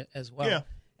southern as well. Yeah.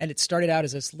 And it started out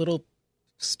as this little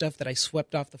stuff that I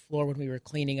swept off the floor when we were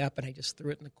cleaning up, and I just threw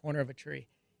it in the corner of a tree,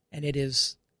 and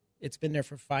it's been there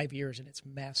for 5 years, and it's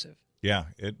massive. Yeah,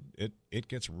 it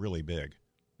gets really big.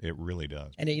 It really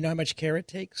does. And you know how much care it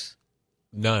takes?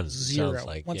 None. 0. Sounds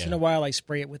like, Once in a while, I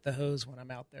spray it with the hose when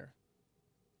I'm out there.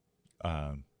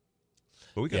 But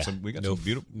we got some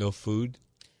beautiful. No food.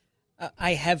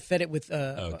 I have fed it with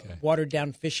watered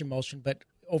down fish emulsion, but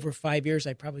over 5 years,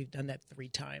 I've probably done that 3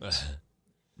 times.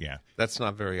 Yeah, that's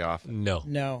not very often.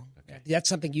 No. Okay. That's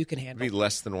something you can handle. It'd be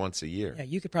less than once a year. Yeah,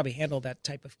 you could probably handle that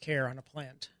type of care on a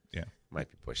plant. Yeah, might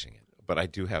be pushing it, but I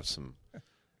do have some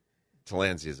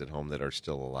tillandsias at home that are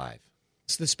still alive.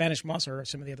 It's the Spanish moss or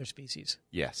some of the other species.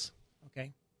 Yes.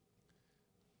 Okay.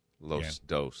 Los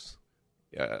Dos.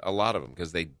 Yeah, a lot of them,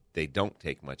 because they don't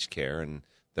take much care, and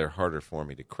they're harder for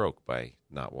me to croak by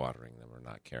not watering them or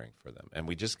not caring for them. And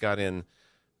we just got in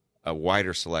a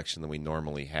wider selection than we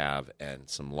normally have, and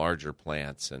some larger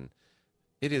plants, and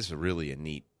it is really a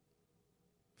neat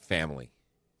family.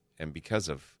 And because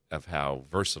of how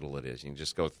versatile it is, you can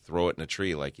just go throw it in a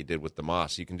tree like you did with the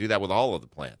moss. You can do that with all of the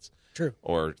plants. True.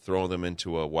 Or throw them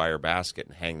into a wire basket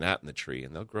and hang that in the tree,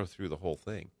 and they'll grow through the whole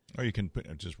thing. Or you can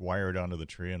just wire it onto the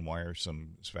tree and wire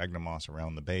some sphagnum moss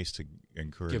around the base to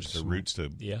encourage the roots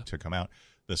to come out.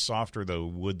 The softer the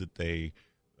wood that they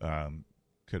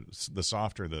the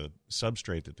softer the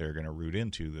substrate that they're going to root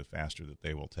into, the faster that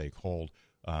they will take hold.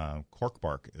 Cork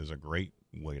bark is a great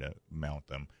way to mount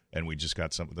them, and we just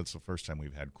got some. That's the first time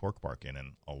we've had cork bark in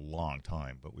a long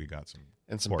time, but we got some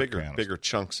bigger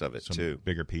chunks of it some too,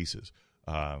 bigger pieces.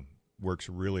 works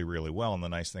really, really well. And the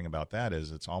nice thing about that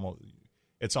is it's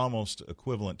almost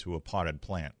equivalent to a potted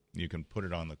plant. You can put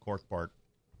it on the cork bark,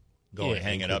 and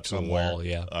hang it up somewhere. Wall,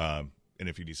 yeah. And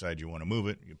if you decide you want to move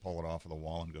it, you pull it off of the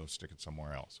wall and go stick it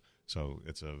somewhere else. So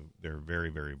they're very,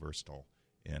 very versatile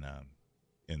in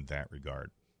that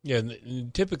regard. Yeah,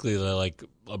 and typically they're like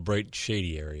a bright,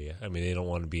 shady area. I mean, they don't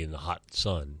want to be in the hot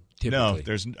sun.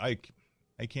 Typically. No,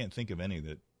 I can't think of any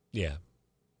that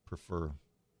prefer.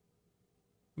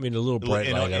 I mean, a little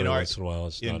bright light every once in a while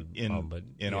is not a problem, but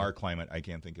in our climate, I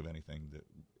can't think of anything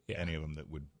any of them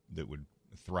that would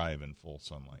thrive in full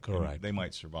sunlight. Correct. And they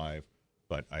might survive,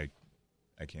 but I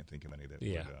can't think of any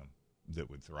that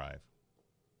would thrive.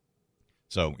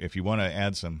 So if you want to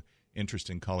add some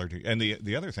interesting color to, and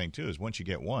the other thing too is once you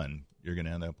get one, you're going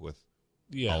to end up with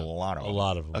a lot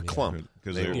of them. A clump,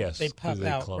 because they pop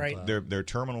out, right? They're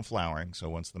terminal flowering, so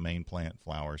once the main plant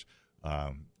flowers,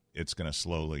 it's going to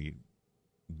slowly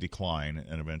decline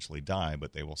and eventually die,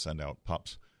 but they will send out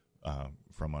pups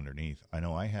from underneath. I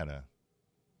know I had a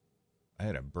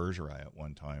bergeri at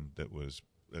one time that was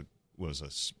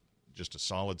just a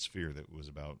solid sphere that was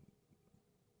about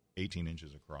 18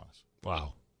 inches across.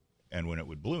 Wow. And when it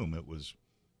would bloom, it was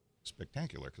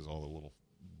spectacular because all the little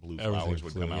blue flowers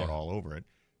would come out all over it.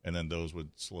 And then those would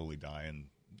slowly die, and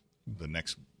the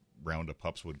next round of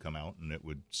pups would come out, and it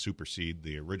would supersede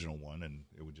the original one, and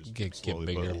it would just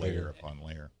slowly put layer upon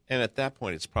layer. And at that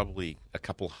point, it's probably a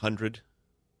couple hundred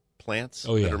plants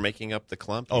that are making up the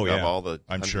clump. You have all the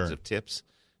hundreds of tips,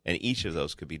 and each of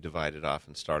those could be divided off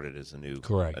and started as a new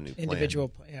plant.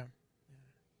 Individual,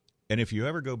 And if you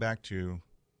ever go back to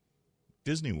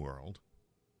Disney World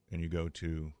and you go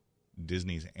to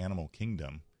Disney's Animal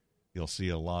Kingdom, you'll see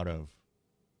a lot of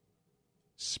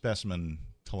specimen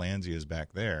tillandsias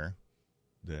back there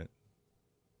that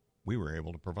we were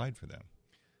able to provide for them.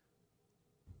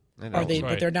 Are they?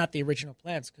 But they're not the original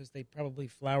plants because they probably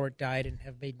flowered, died, and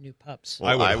have made new pups.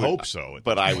 Well, I would hope so.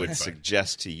 But I would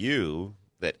suggest to you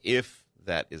that if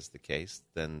that is the case,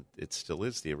 then it still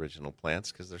is the original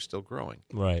plants because they're still growing.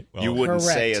 Right. Well, you wouldn't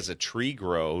say as a tree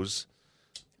grows.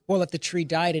 Well, if the tree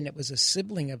died and it was a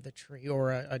sibling of the tree,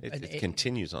 or it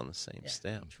continues on the same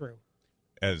stem. True.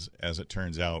 As it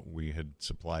turns out, we had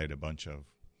supplied a bunch of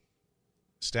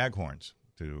staghorns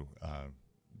to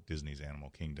Disney's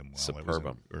Animal Kingdom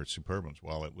Superbums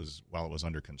while it was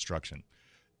under construction,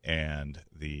 and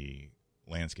the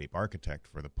landscape architect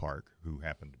for the park, who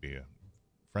happened to be a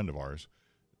friend of ours,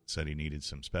 said he needed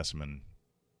some specimen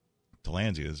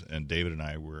tillandsias, and David and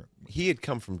I were. He had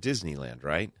come from Disneyland,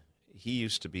 right? He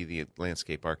used to be the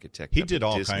landscape architect. He did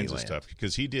all kinds of stuff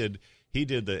because he did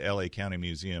the L.A. County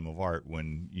Museum of Art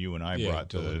when you and I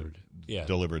delivered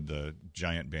the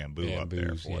giant bamboo up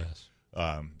there for it.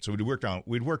 So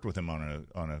we'd worked with him on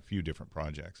a few different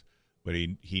projects, but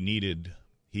he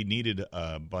needed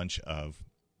a bunch of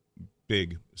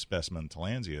big specimen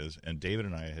tillandsias, and David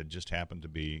and I had just happened to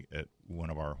be at one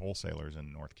of our wholesalers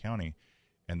in North County,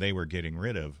 and they were getting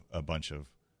rid of a bunch of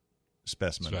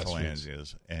specimen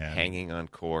tillandsias and hanging on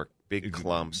cork, big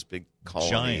clumps, big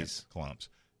colonies, giant clumps.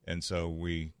 And so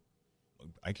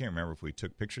I can't remember if we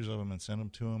took pictures of them and sent them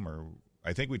to him, or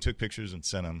I think we took pictures and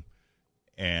sent them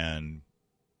and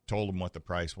told him what the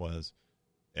price was.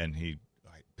 And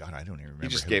I don't even remember. He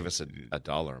just gave us a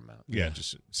dollar amount. Yeah,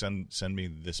 just send me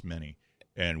this many.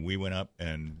 And we went up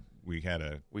and we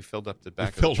filled up the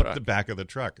back of the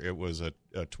truck. It was a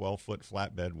 12-foot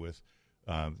flatbed with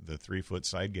the 3-foot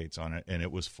side gates on it, and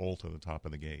it was full to the top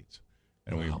of the gates.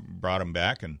 And we brought them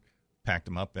back and packed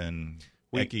them up in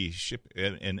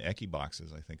Ecki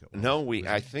boxes, I think it was. No,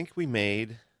 I think we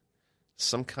made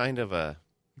some kind of a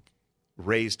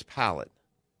raised pallet,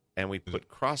 and we put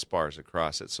crossbars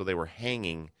across it so they were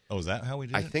hanging. Oh, is that how we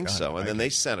did it? I think so. And then they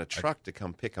sent a truck to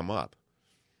come pick them up.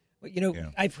 Well,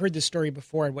 I've heard this story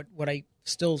before, and what I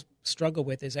still struggle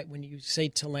with is that when you say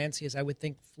tillandsias, I would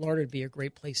think Florida would be a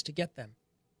great place to get them.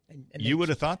 And you would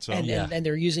have thought so. And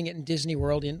they're using it in Disney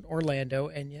World in Orlando,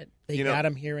 and yet they got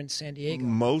them here in San Diego.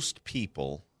 Most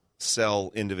people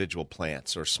sell individual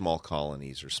plants or small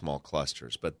colonies or small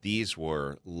clusters, but these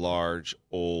were large,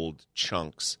 old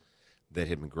chunks that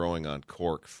had been growing on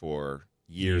cork for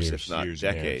years, if not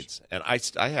decades. And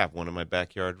I have one in my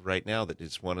backyard right now that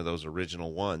is one of those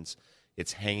original ones.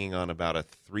 It's hanging on about a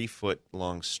 3-foot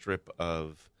long strip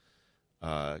of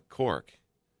cork.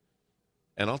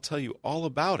 And I'll tell you all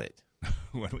about it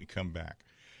when we come back.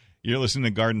 You're listening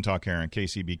to Garden Talk here on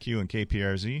KCBQ and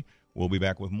KPRZ. We'll be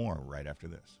back with more right after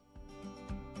this.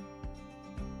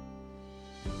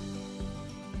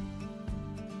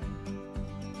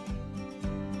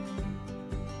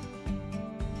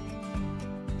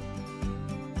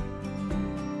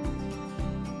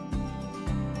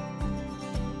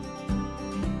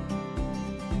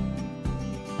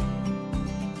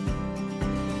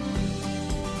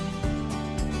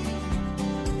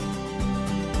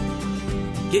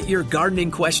 Get your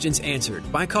gardening questions answered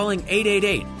by calling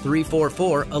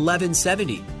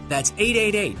 888-344-1170. That's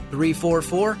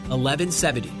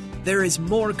 888-344-1170. There is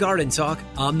more Garden Talk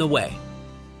on the way.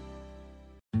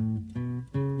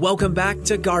 Welcome back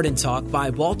to Garden Talk by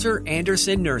Walter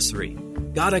Anderson Nursery.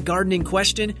 Got a gardening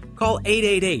question? Call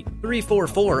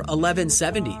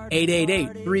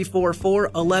 888-344-1170.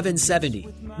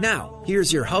 888-344-1170. Now,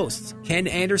 here's your hosts, Ken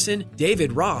Anderson,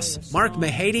 David Ross, Mark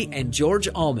Mahady, and George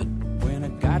Allman. When I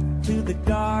got to the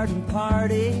garden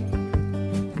party,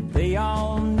 they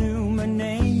all knew my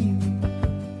name.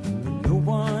 No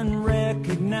one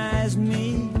recognized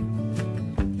me.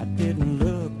 I didn't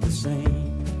look the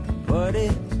same, but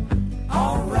it's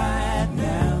all right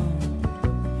now.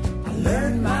 I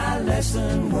learned my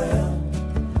lesson well.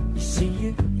 You see,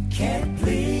 you can't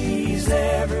please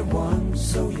everyone,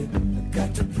 so you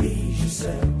got to please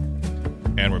yourself.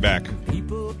 And we're back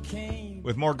People came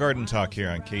with more Garden Talk here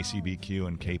on KCBQ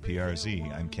and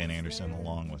KPRZ. I'm Ken Anderson,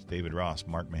 along with David Ross,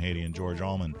 Mark Mahady, and George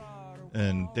Allman.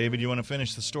 And David, you want to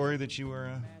finish the story that you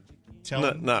were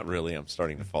telling? Not really. I'm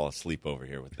starting to fall asleep over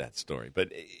here with that story. But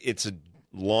it's a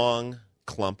long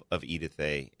clump of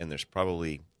Edithea, and there's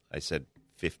probably, I said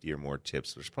 50 or more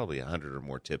tips. There's probably 100 or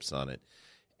more tips on it.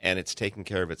 And it's taking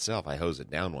care of itself. I hose it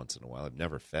down once in a while. I've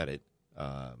never fed it.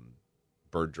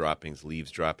 Bird droppings, leaves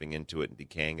dropping into it and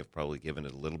decaying have probably given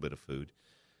it a little bit of food.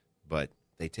 But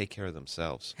they take care of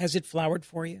themselves. Has it flowered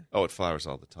for you? Oh, it flowers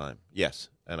all the time. Yes.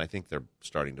 And I think they're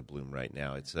starting to bloom right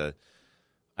now.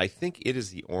 I think it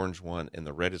is the orange one and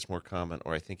the red is more common,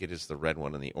 or I think it is the red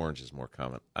one and the orange is more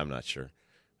common. I'm not sure.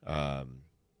 But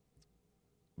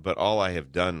all I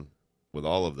have done with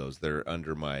all of those, they're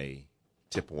under my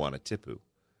Tipuana tipu,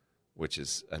 which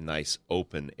is a nice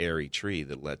open, airy tree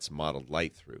that lets mottled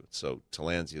light through. So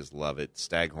tillandsias love it,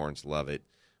 staghorns love it,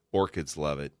 orchids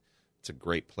love it. It's a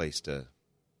great place to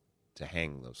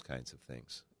hang those kinds of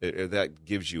things. That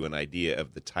gives you an idea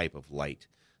of the type of light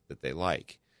that they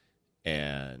like.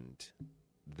 And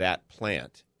that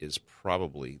plant is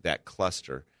probably, that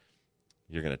cluster,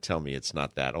 you're going to tell me it's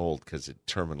not that old because it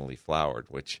terminally flowered,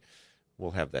 which we'll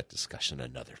have that discussion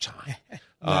another time.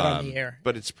 Not on the air.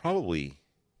 But it's probably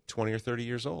 20 or 30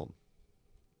 years old.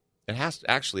 It has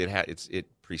to, actually, it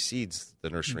precedes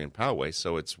the nursery in Poway,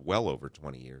 so it's well over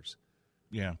 20 years.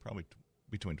 Yeah, probably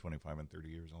between 25 and 30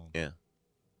 years old. Yeah.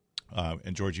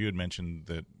 And George, you had mentioned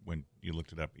that when you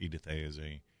looked it up, Edithea is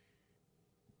a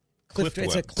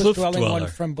It's a Cliff cliff-dwelling one dweller.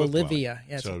 from Cliff Bolivia.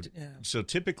 dweller. So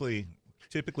typically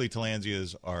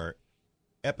tillandsias are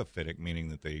epiphytic, meaning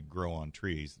that they grow on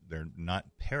trees. They're not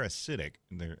parasitic;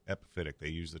 they're epiphytic. They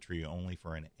use the tree only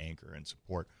for an anchor and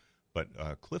support. But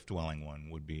a cliff-dwelling one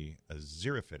would be a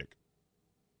xerophytic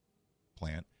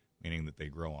plant, meaning that they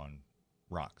grow on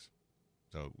rocks.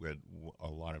 So a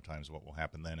lot of times what will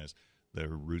happen then is the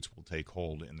roots will take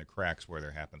hold in the cracks where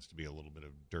there happens to be a little bit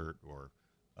of dirt or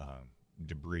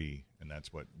debris, and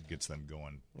that's what gets them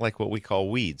going. Like what we call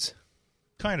weeds.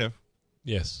 Kind of.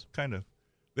 Yes. Kind of.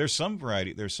 There's some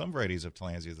varieties of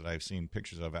tillandsias that I've seen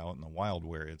pictures of out in the wild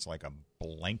where it's like a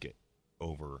blanket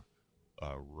over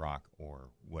a rock or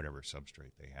whatever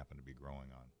substrate they happen to be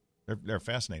growing on. They're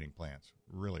fascinating plants.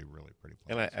 Really, really pretty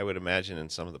plants. And I would imagine in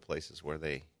some of the places where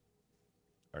they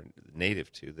are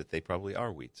native to that they probably are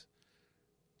weeds.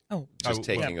 Oh, Just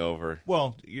taking over.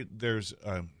 Well, there's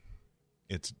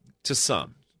it's To some. I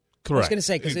was Correct. going to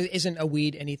say, because isn't a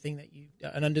weed anything that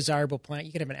an undesirable plant?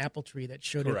 You could have an apple tree that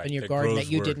showed up Correct. in your That garden grows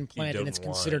that you where didn't you plant, and don't it's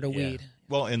want considered it, a yeah. weed.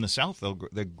 well in the South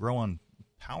they grow on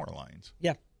power lines.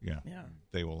 Yeah. Yeah. Yeah.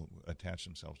 They will attach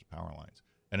themselves to power lines.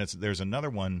 And there's another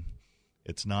one.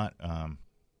 It's not the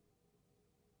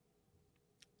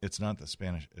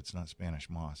Spanish. It's not Spanish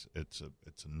moss. It's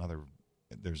another.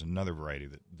 There's another variety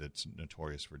that's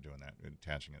notorious for doing that,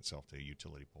 attaching itself to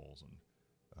utility poles and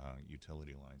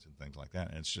utility lines and things like that.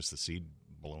 And it's just the seed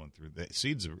blowing through. The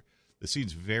seed's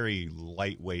very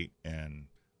lightweight and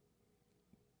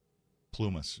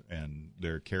plumose, and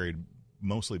they're carried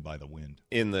mostly by the wind.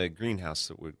 In the greenhouse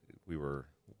that we were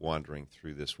wandering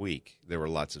through this week, there were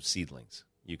lots of seedlings.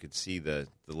 You could see the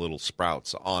little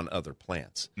sprouts on other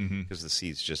plants because the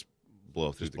seeds just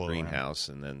blow through Just the blow greenhouse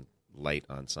and then light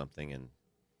on something and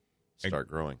start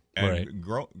growing. And Right.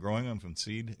 growing them from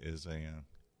seed is a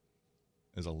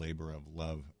labor of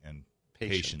love and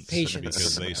patience. Patience.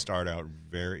 Because they start out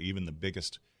even the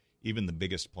biggest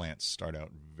plants start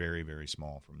out very, very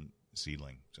small from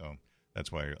seedling. So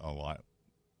that's why a lot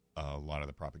of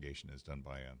the propagation is done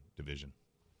by division.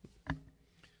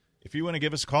 If you want to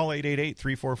give us a call,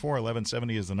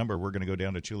 888-344-1170 is the number. We're going to go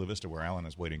down to Chula Vista where Alan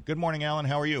is waiting. Good morning, Alan.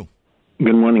 How are you?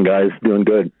 Good morning, guys. Doing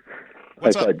good.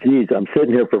 What's I thought, up? geez, I'm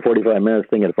sitting here for 45 minutes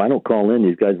thinking if I don't call in,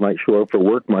 these guys might show up for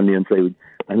work Monday and say,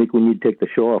 I think we need to take the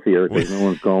show off the air because no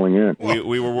one's calling in.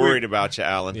 We were worried about you,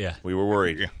 Alan. Yeah. We were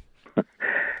worried.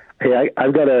 Hey,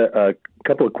 I've got a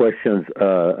couple of questions.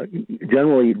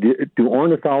 Generally, do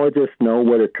ornithologists know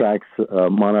what attracts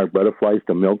monarch butterflies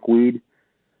to milkweed?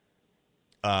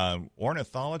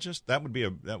 Ornithologist? That would be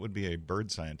a bird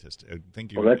scientist. I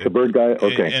think you. That's a bird guy.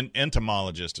 Okay. An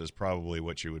entomologist is probably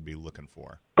what you would be looking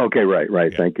for. Okay, right.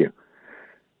 Yeah. Thank you.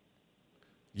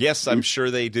 Yes, I'm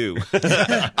sure they do.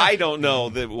 I don't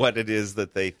know what it is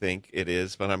that they think it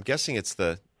is, but I'm guessing it's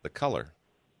the color.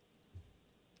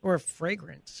 Or a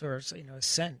fragrance, or a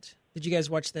scent. Did you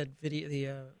guys watch that video,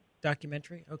 the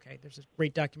documentary? Okay, there's a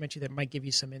great documentary that might give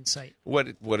you some insight.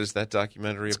 What is that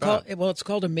documentary about? It's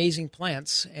called Amazing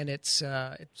Plants, and it's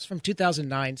from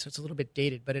 2009, so it's a little bit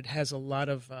dated, but it has a lot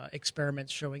of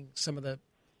experiments showing some of the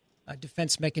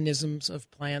defense mechanisms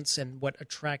of plants and what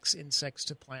attracts insects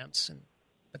to plants.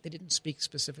 But they didn't speak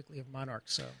specifically of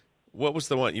monarchs. So, what was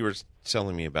the one you were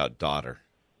telling me about? Daughter.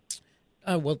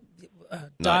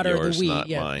 Daughter, yours, the weed, not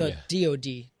yeah, mine. the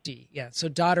DOD, yeah. So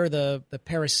daughter, the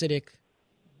parasitic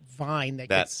vine that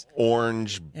gets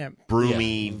orange,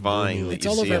 broomy vine that it's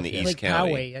you all see over in the East Lake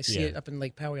County. Poway. I see it up in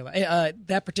Lake Poway.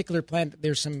 That particular plant,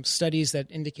 there's some studies that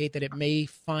indicate that it may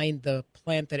find the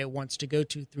plant that it wants to go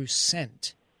to through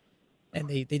scent. And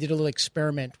they did a little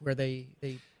experiment where they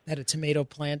had a tomato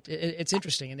plant. It's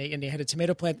interesting, and they had a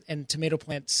tomato plant and tomato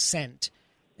plant scent,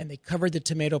 and they covered the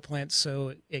tomato plant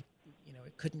so it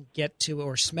couldn't get to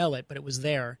or smell it, but it was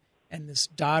there. And this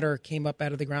daughter came up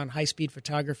out of the ground, high-speed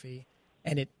photography,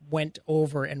 and it went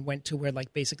over and went to where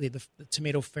basically the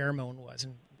tomato pheromone was,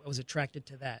 and was attracted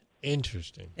to that.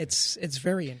 Interesting. It's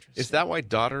very interesting. Is that why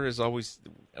daughter is always,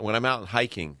 when I'm out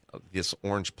hiking, this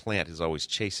orange plant is always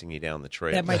chasing me down the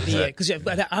trail? That might be it, because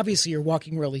obviously you're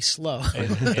walking really slow.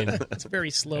 And it's very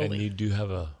slowly. And you do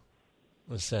have a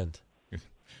scent.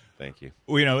 Thank you.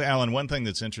 Well, Alan, one thing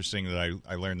that's interesting that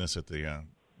I learned this at the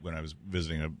when I was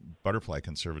visiting a butterfly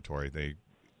conservatory.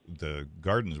 The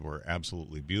gardens were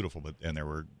absolutely beautiful, and there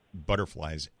were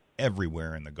butterflies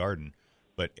everywhere in the garden.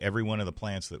 But every one of the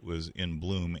plants that was in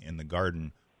bloom in the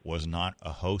garden was not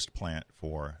a host plant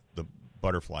for the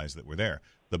butterflies that were there.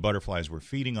 The butterflies were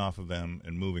feeding off of them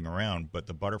and moving around, but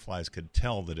the butterflies could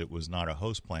tell that it was not a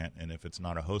host plant, and if it's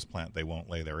not a host plant, they won't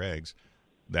lay their eggs.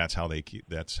 That's how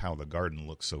the garden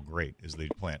looks so great. Is they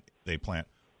plant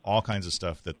all kinds of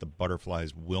stuff that the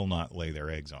butterflies will not lay their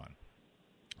eggs on.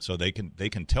 So they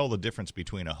can tell the difference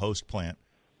between a host plant.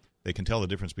 They can tell the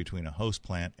difference between a host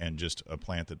plant and just a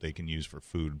plant that they can use for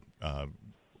food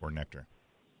or nectar.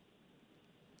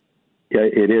 Yeah,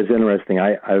 it is interesting.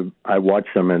 I watch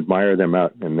them and admire them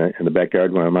out in the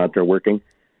backyard when I'm out there working,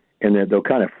 and they'll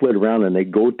kind of flit around and they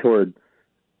go toward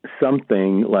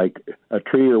something like a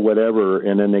tree or whatever,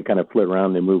 and then they kind of flit around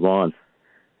and they move on.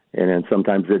 And then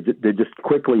sometimes they just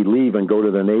quickly leave and go to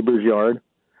the neighbor's yard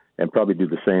and probably do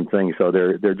the same thing. So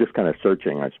they're just kind of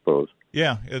searching, I suppose.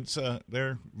 Yeah, it's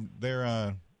they're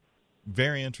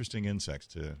very interesting insects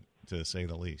to say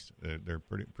the least. They're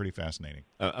pretty fascinating.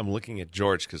 I'm looking at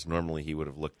George because normally he would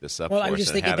have looked this up. Well, for I was us just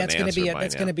and thinking had that's an going to be answer by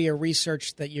going now. to be a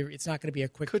research that it's not going to be a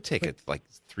quick. Could take it like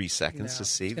 3 seconds to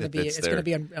see that it's there. going to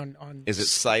be on. Is it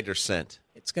sight or scent?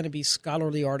 It's going to be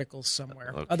scholarly articles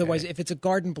somewhere. Okay. Otherwise, if it's a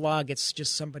garden blog, it's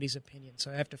just somebody's opinion. So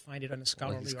I have to find it on a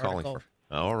scholarly article.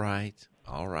 All right.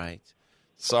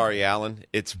 Sorry, Alan.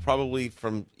 It's probably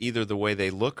from either the way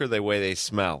they look or the way they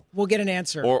smell. We'll get an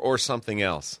answer. Or something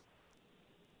else.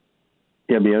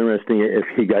 Yeah, it'd be interesting if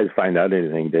you guys find out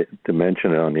anything to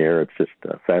mention it on the air. It's just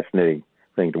a fascinating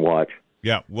thing to watch.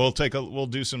 Yeah, we'll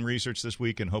do some research this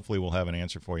week, and hopefully we'll have an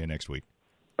answer for you next week.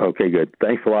 Okay, good.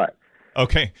 Thanks a lot.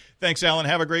 Okay. Thanks, Alan.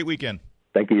 Have a great weekend.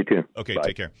 Thank you, you too. Okay, Bye.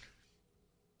 Take care.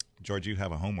 George, you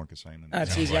have a homework assignment.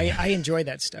 That's easy. I enjoy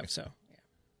that stuff. So,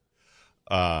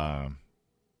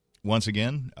 once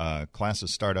again,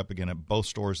 classes start up again at both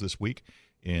stores this week.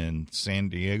 In San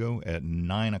Diego at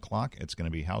 9 o'clock, it's going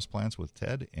to be Houseplants with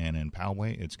Ted, and in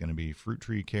Poway, it's going to be Fruit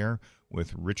Tree Care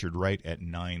with Richard Wright at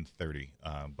 9:30.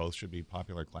 Both should be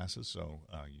popular classes, so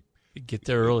get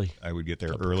there early. I would get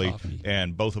there early,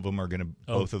 and both of them are going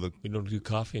to. We don't do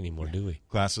coffee anymore, do we?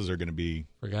 Classes are going to be.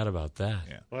 Forgot about that.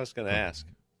 Yeah. Well, I was going to ask.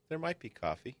 There might be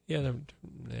coffee. Yeah.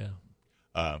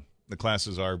 The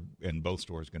classes are in both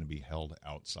stores going to be held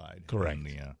outside. Correct.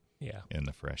 In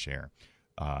the fresh air.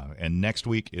 And next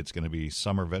week, it's going to be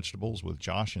Summer Vegetables with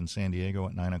Josh in San Diego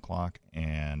at 9 o'clock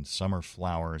and Summer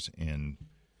Flowers in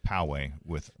Poway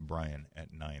with Brian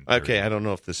at 9:30. Okay, I don't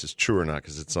know if this is true or not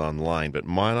because it's online, but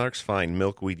monarchs find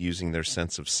milkweed using their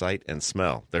sense of sight and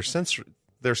smell. Their sense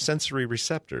their sensory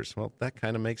receptors. Well, that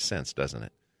kind of makes sense, doesn't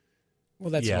it?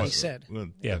 Well, that's what he said. Well,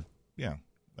 Yeah. Yeah,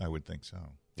 I would think so.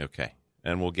 Okay.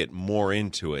 And we'll get more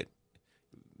into it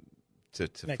to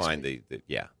find week. the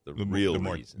real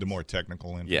reasons. The more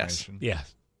technical Yes. information. Yeah.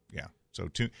 Yeah. So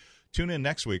tune in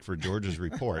next week for George's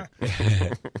report.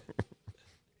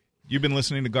 You've been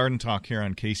listening to Garden Talk here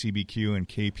on KCBQ and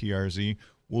KPRZ.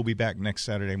 We'll be back next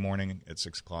Saturday morning at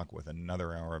 6 o'clock with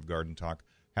another hour of Garden Talk.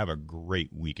 Have a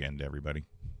great weekend, everybody.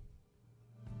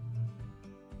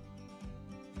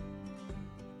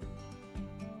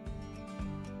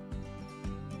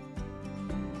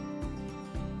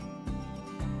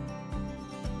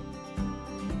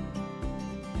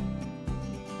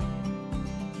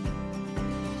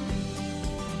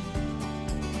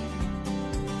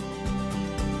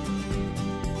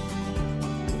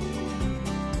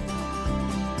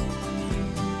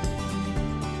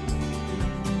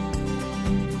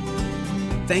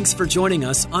 Thanks for joining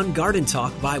us on Garden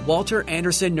Talk by Walter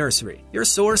Anderson Nursery, your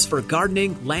source for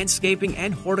gardening, landscaping,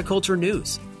 and horticulture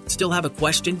news. Still have a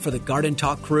question for the Garden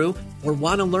Talk crew or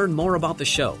want to learn more about the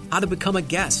show, how to become a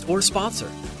guest or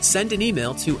sponsor? Send an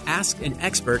email to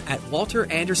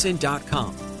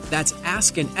askanexpert@walteranderson.com. That's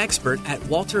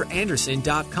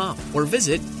askanexpert@walteranderson.com or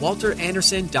visit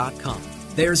walteranderson.com.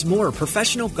 There's more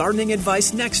professional gardening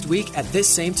advice next week at this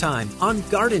same time on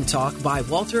Garden Talk by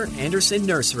Walter Anderson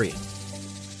Nursery.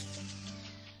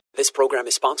 This program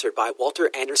is sponsored by Walter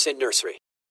Anderson Nursery.